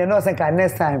hey when you know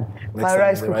next time my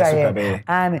rice cooker.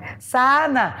 And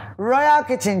sana Royal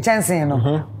Kitchen chancing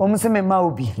no. Say me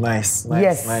maubi. Nice.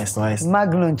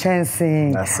 Magnum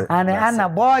chancing. And Anna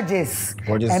Borges.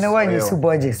 And when you see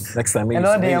Borges. Next time and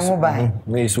all the young buy.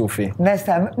 Me Sophie. Next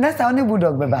time only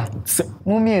bulldog beba.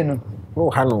 Mummy no.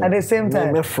 Oh Hano. At the same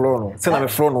time. Me floor no. Say na me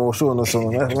floor no show no so.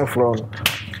 Me floor no.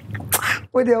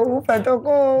 With your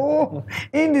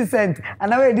indecent.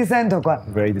 And now decent.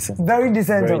 Very decent. Very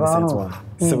decent one.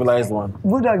 Civilized one.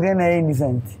 Bulldog then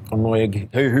indecent. No egg.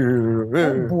 Hey.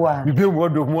 You be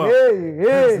word of more.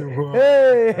 Hey.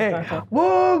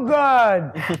 Oh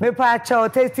God. Me pacho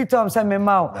Tasty Tom say me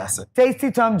mau.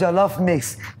 Tasty Tom jollof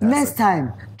mix. Next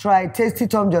time try Tasty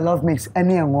Tom jollof mix.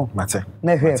 Any more. Mate.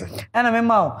 And me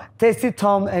mau Tasty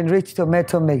Tom and Rich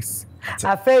Tomato mix.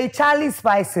 I feel Charlie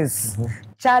spices.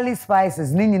 Charlie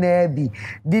Spices, Nina Be,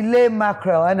 delay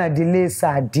mackerel, and a delay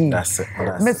sardine. That's it.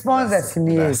 Miss Sponsors,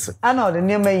 I know the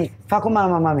name of Fakuma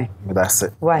Mamma. That's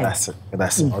it. Why? That's it.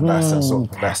 That's it. That's it. So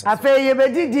that's it. I pay you,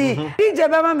 but DJ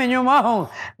Bama Menumo.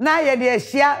 Now you're the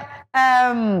share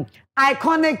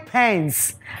iconic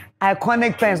pens.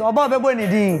 Iconic pens. Oh, Bobby Bonnie.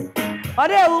 Oh,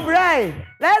 there, Ubray.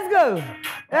 Let's go.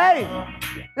 Hey,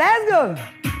 let's go.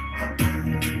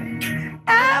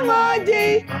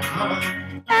 Emoji.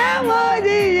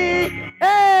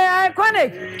 Hey, iconic.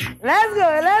 Let's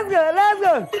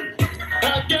go.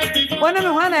 When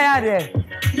am I there?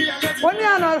 When you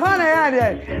are not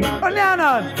there?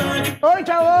 Oh,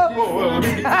 chavo.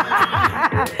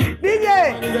 DJ,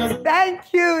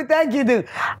 thank you, dude.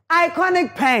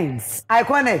 Iconic pens.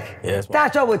 Iconic. Yes.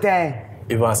 Touch up with that.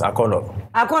 It was Akono.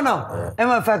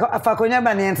 Emma Fakonya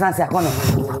Bani Akono.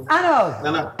 Arnold.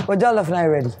 What y'all are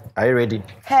ready? Are you ready?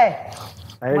 Hey,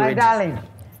 my darling.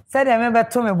 Said I remember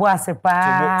to me boss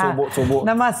pa.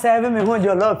 Number 7 me hold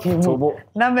your love you.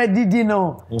 Number didi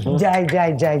no. Jai.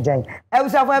 I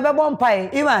was have bomb pie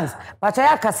Evans. But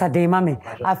I kasa de mame.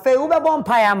 I fe ube bomb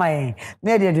pie am I.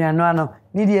 Ne de no.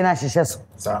 Need you na shisha.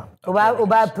 Sir.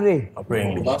 Oba pray. I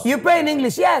pray English. You pray in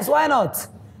English? Yes, why not?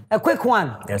 A quick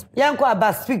one. Yes. Yanko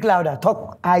about speak louder.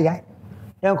 Talk aye.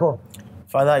 Yanko.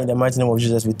 Father, in the mighty name of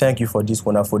Jesus, we thank you for this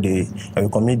wonderful day, and we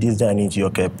commit this day into your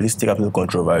care. Please take absolute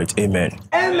control over it. Amen.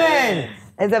 Amen.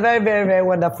 It's a very, very, very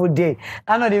wonderful day.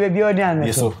 I know they will be audience.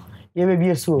 Yes, sir. You will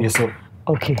be so. Yes, sir.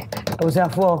 Okay. I was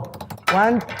for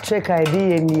one check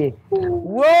ID in here.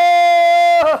 Whoa!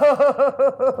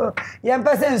 Young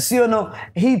person, you know,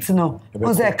 heat no.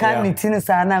 Once I can't meet in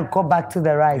and go back to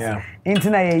the rice.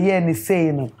 Internet, and say,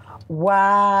 you know,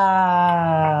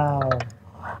 wow.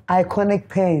 Iconic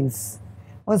pens.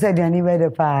 Once I didn't even the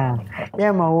pa.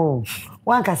 Yeah, my own.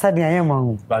 One Casadia, I am.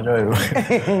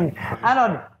 I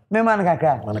don't. Me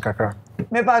Manakaka.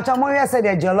 Me Pachamoya said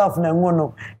that your love no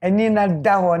mono, and Nina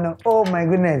Dawan. Oh my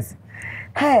goodness.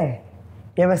 Hey,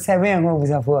 you have 7 homes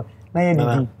for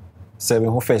 7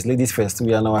 who first, ladies first.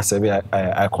 We are now a 7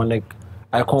 iconic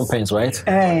pens, right?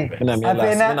 Hey,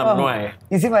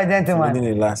 you see my gentleman.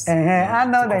 I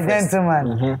know the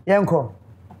gentleman. Yanko.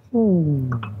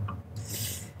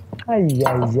 Ay.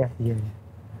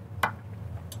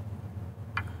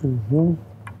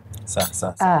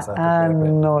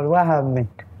 No, what happened?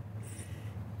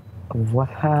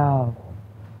 Wow.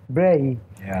 Bray.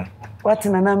 Yeah. What's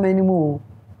in an anymore?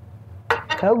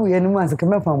 Can we anyone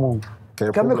come from home?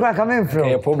 Come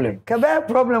from? Problem.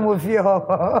 Problem with you.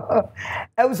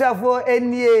 I was for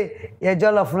any a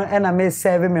jollof and I may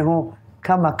serve me home.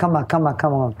 Come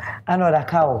on. I know that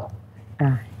cow.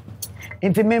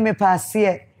 Into me pass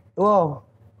here. Oh,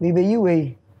 maybe you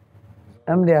way.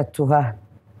 I'm there to her.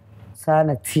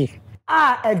 Sanity.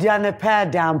 Ediane pair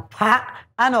down pat.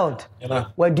 Arnold.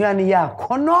 What do you ya?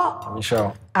 Kono.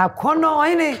 Michelle. Kono,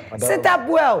 any. Sit up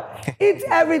well. Eat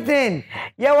everything.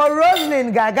 You were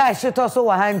Roslyn Gaga. She also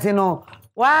were hunting.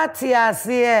 What ya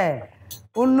see?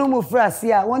 Unumu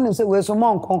frasia. One you say we're so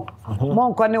monko.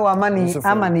 Monko ne wa mani.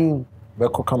 Amani.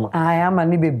 Beko kama. I am a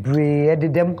nibe bread.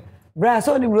 Them. Bra,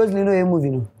 so the Roslyn no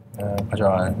movie.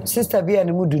 Sister be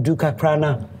and mood do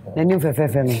caprana. The new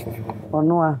fefe me. Or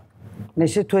no.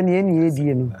 Neshe 20 years,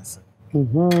 you know.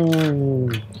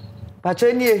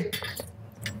 Patroni.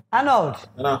 Arnold.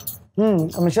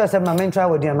 I'm sure some my main try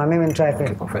with you. My main try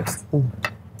first.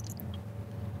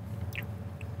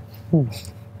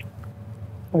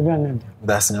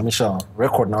 That's Michelle.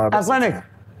 Record now. Iconic.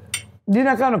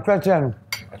 Dinner kind of question.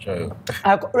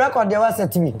 Record there was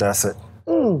to me. That's it.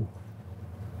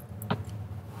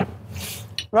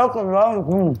 Welcome.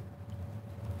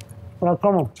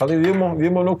 Welcome. Charlie,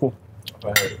 viemo loco.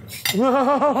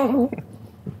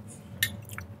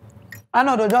 I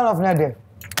know the jollof not there.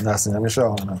 That's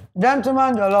Michelle.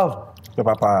 Gentleman jollof.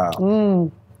 Papa.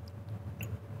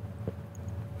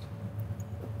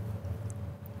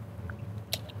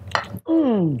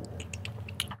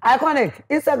 Iconic.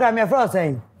 Instagram, your friend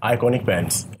saying. Iconic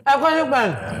pens. Iconic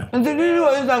pens. And did you do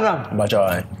Instagram?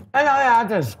 Bachoy. And I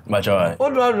artist. Bachoy.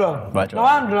 What do I draw? Bachoy. No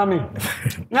one draw me.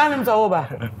 None him to over.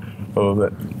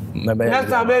 Next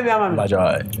time, baby, I'm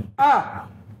Bachoy.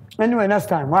 Anyway, next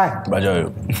time. Why?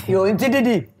 Bachoy. You into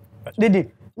Didi.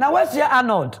 Now, what's your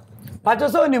Arnold? But you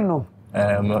saw him no.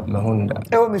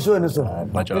 Mahunda. I want me show you so.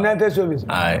 United show me.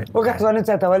 Aye. Okay, so let's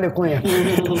start our queen.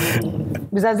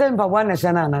 Mr. Zempa, 1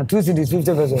 national, 2 cities,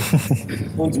 50 pesos.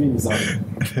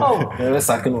 Oh, is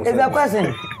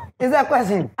that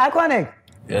question? Iconic.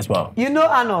 Yes, ma'am. You know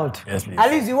Arnold? Yes, please. At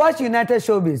least you watch United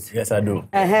Showbiz. Yes, I do.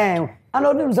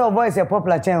 Arnold himself voice a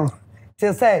popular channel.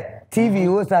 Till say TV,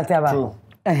 what's that about?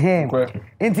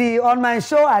 On my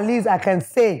show, at least I can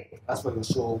say. That's for the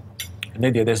show.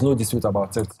 Nadia, there's no dispute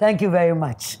about it. Thank you very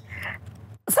much.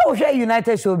 So, share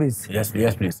United Showbiz. Yes,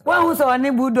 please. What was our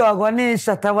name, Bulldog? One name,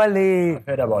 Shatawale. I've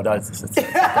heard about that.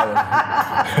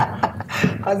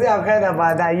 I say I've heard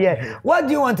about that, yeah. What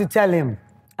do you want to tell him?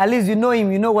 At least you know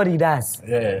him, you know what he does.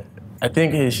 Yeah. I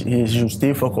think he should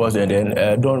stay focused and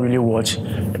then don't really watch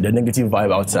the negative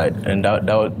vibe outside. And that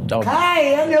would...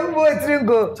 Hi, I'm your boy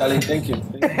Tringo. Charlie, thank you.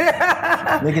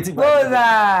 Negative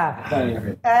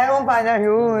vibe.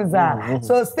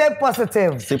 So stay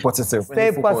positive. Stay positive.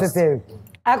 Stay positive.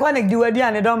 I can't do it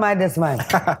and don't mind this man.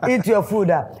 Eat your food.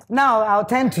 Now I'll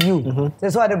turn to you.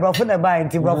 That's why the brother buy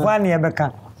into brother.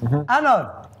 Arnold.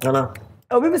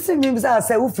 Obi see me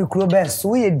say we fi kuro best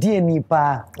we DNA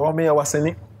pa. O me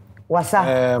wasani.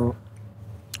 Wasa.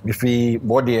 Me fi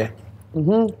body.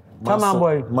 Come on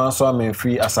boy. Man so me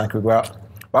free Asankregwa.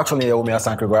 Actually you me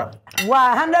Asankregwa.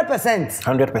 Wow, 100%.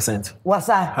 100%.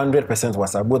 Wasa. 100%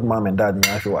 wasa. Both mom and dad in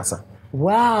Africa wasa.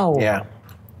 Wow. Yeah.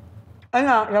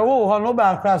 Anya ya wo no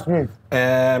ba classmate.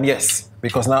 Yes,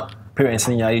 because now parents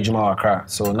in Ijuma Accra,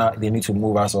 so now they need to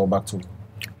move us all back to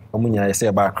Omunya say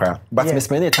about Accra. But me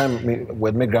spend time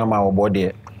with my grandma or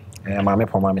body. My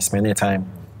MiPROMO me spend time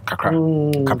Accra.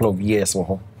 Couple of years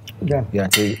or yeah. Yeah,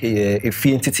 if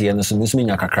entity and so much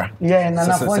Accra. Yeah, and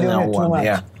I find you too much.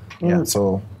 Yeah. Yeah,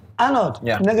 so Arnold,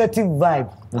 negative vibe.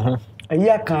 A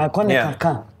year can.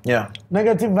 Yeah.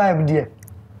 Negative vibe there.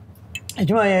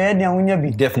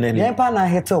 Definitely.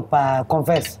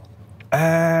 Confess. Okay,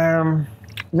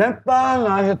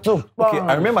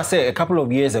 I remember say a couple of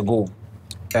years ago,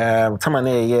 time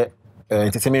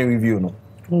entertainment review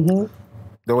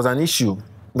there was an issue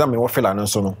that me what fella no.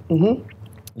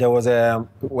 There was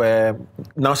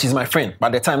now she's my friend, but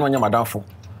at the time no madam for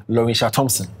Lorisha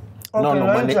Thompson.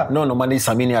 Okay, no money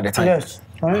Samini at the time. Yes.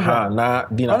 Nah,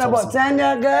 Dina Thompson. Send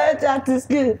your girl child to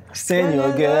school. Send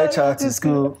your girl child to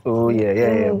school. Oh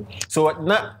yeah. So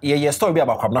now story be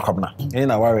about Kwabna. In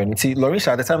our worry. See, Lorisha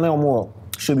at the time no more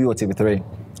show be on TV3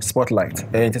 Spotlight.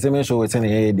 Entertainment show it's in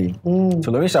the AD.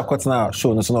 So Lorisha cut now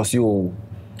show no see you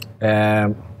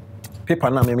paper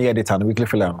na me edit and weekly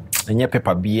film. And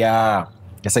paper bia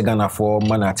yes Ghana for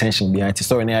man attention behind the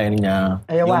story na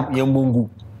Mungu.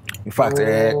 In fact,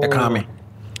 economy.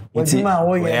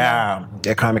 Yeah,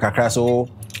 economic crash. So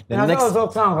the next.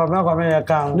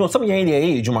 No, some year in the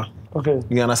age, Juma. Okay.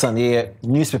 You understand? The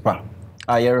newspaper.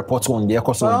 I report on the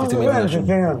cost of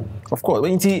entertainment. Of course.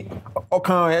 When you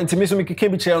intimate make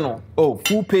can be channel. Oh,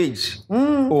 full page.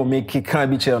 Oh, make it can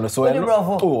be channel. So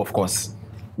oh, of course.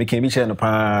 Make can be channel.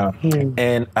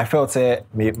 And I felt I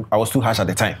was too harsh at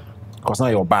the time. Because now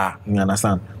you're bar. You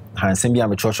understand? And send me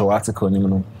a church article. You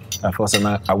know. I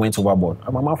went overboard.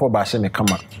 I'm a man for Bashe me come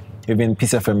up. Even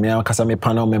piece of me because I'm a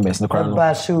panel members no crowd.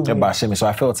 Bashe me. So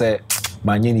I felt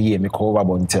my year me call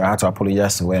overboard until I had to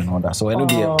apologize to her and all that. So I know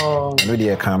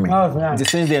the coming. The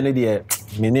same day I know the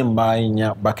me name buying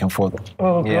back and forth.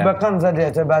 Oh, yeah. No.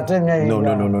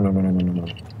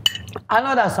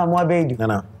 Arnold Asamoah Baidoo.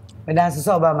 No. But that's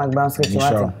so about McBrown's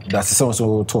sure. That's so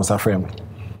to frame.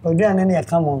 Oh, do you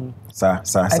come on? Sir. I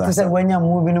just said when you're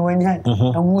moving,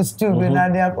 and move stupid,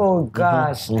 and oh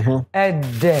gosh,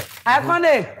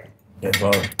 iconic.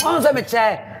 On some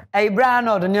chair, a brown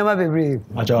or the name of a brave.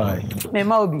 Me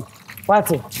Moby,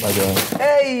 what's it?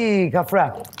 Hey,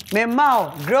 Kafra, me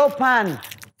Mao, grow pan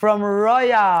from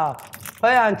Royal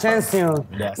and Chancellor.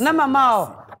 Number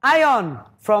Mao, Iron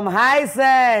from High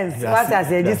Sense. What I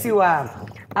say, this you are.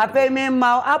 I pay me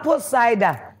Mao apple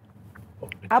cider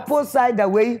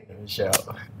way.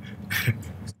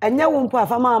 And you won't put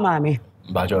for my mammy.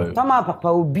 Mama, Papa,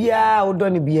 Ubia,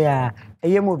 Odoni Bia, a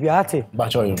Yemobiate.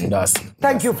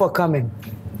 Thank you for coming.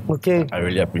 Okay. I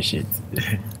really appreciate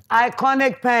it.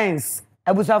 Iconic pens.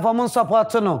 I was a former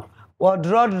support no. Or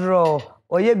draw.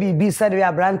 Or ye be said we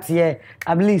are brand here.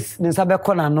 At least, Nisabe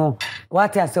Kona no.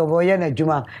 What I say over Yena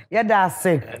Juma. Yeah, that's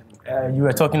it. You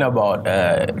were talking about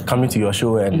coming to your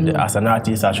show, and as an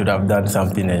artist, I should have done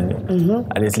something. And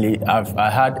honestly, I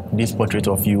had this portrait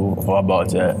of you for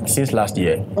about since last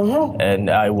year, and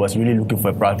I was really looking for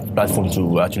a platform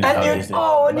to actually.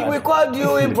 And we called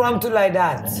you impromptu like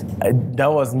that.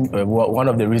 That was one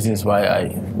of the reasons why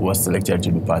I was selected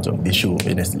to be part of the show.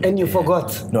 Honestly. And you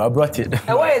forgot? No, I brought it.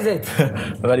 And where is it?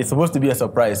 But it's supposed to be a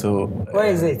surprise. So where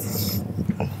is it?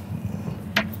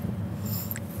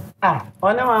 Oh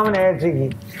no, I'm gonna trick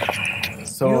you.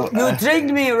 So you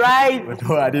tricked me, right?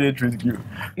 No, I didn't trick you.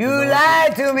 You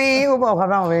lied to me. Whoa,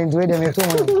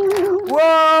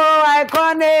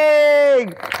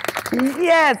 iconic!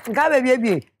 Yes, come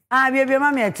baby. Baby,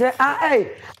 mommy,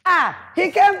 he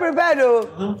came prepared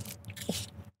though.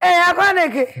 Hey,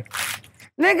 Neke.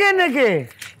 Neke.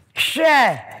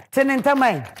 Share.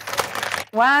 Tenentamai.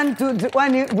 1, 2, 3.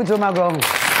 When you put my go.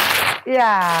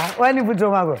 Yeah, when you put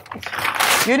my go.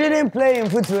 You didn't play in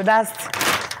football, that's.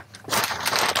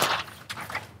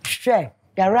 Share.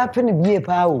 You're rapping a beer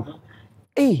power.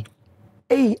 Hey,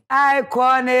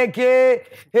 iconic.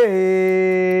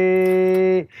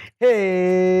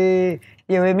 Hey.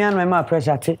 You will me and my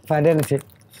pressure for identity.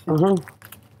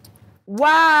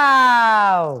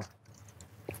 Wow.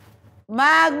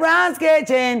 McBrown's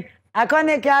kitchen.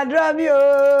 Iconic, I drop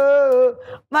you.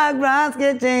 McBrown's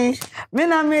kitchen. Me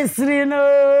na miss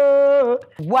no.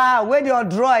 Wow, where your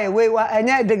drawing? Where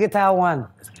any digital one?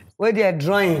 Where they are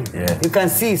drawing? Yeah. You can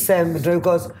see some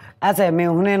because as I mean,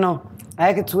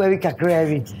 I get to where we can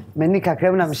create. Many can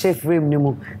create. I'm chef room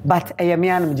no. But I am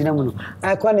young.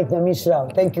 Iconic, na miss you.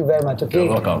 Thank you very much. Okay.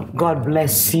 You're welcome. God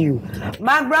bless you.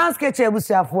 McBrown's kitchen.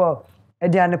 Busia for.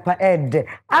 Edianepa Ed.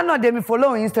 I know they me follow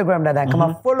on Instagram that I come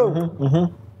and follow.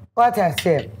 What I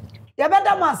say? You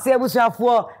better must say Busia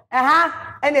for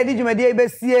and they did you media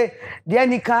besie the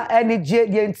anika energy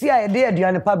the entire day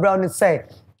Edianepa Brown say.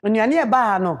 When you are near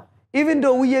Bahano, even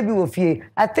though we be with you,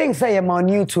 I think say a more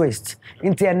new twist.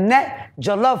 Into a net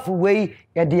jollof way,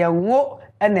 ya dear wo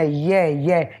and a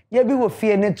yeah. You be with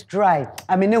you and try.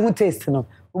 I mean, who taste no.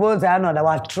 Who I know that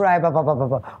was try,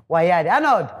 papa. Why, I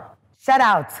know. Shout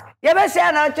out. You better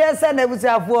share out just send it with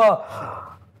your for.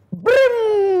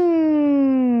 Brim!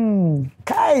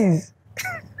 Guys.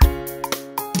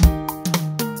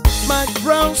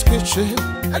 McBrown's kitchen.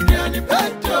 Again, you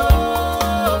better.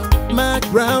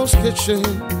 McBrown's kitchen.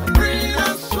 Bring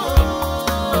us so.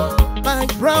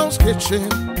 McBrown's kitchen.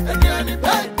 Again, you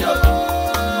better.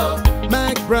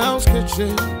 McBrown's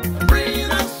kitchen.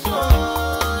 Bring us so.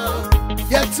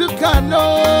 Yet to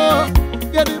cano.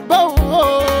 Get it bow.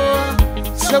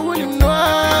 So when you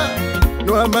know,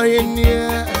 no am I in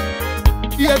here?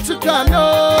 Yet to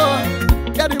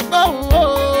cano, get it bow.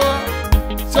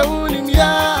 So when you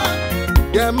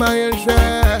yeah, my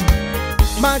share.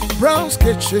 McBrown's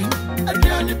kitchen, and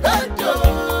Johnny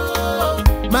Baidoo.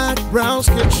 McBrown's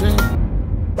kitchen.